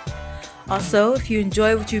 Also, if you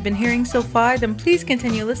enjoy what you've been hearing so far, then please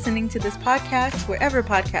continue listening to this podcast wherever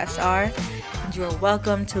podcasts are. And you are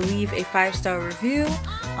welcome to leave a 5-star review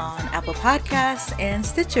on Apple Podcasts and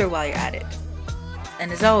Stitcher while you're at it.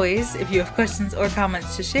 And as always, if you have questions or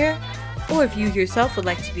comments to share, or if you yourself would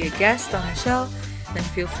like to be a guest on the show, then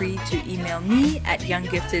feel free to email me at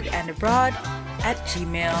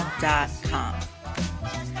younggiftedandabroad@gmail.com.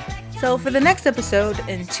 So for the next episode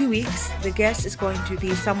in 2 weeks, the guest is going to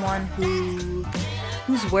be someone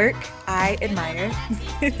whose work I admire.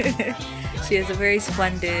 She has a very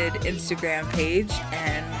splendid Instagram page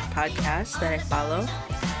and podcast that I follow.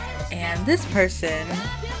 And this person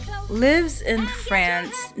lives in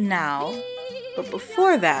France now, but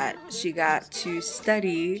before that, she got to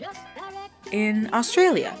study in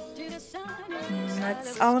Australia.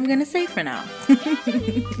 That's all I'm gonna say for now.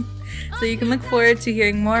 So you can look forward to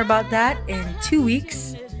hearing more about that in 2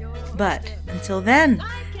 weeks. But until then,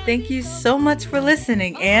 thank you so much for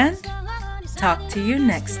listening, and talk to you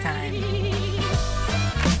next time.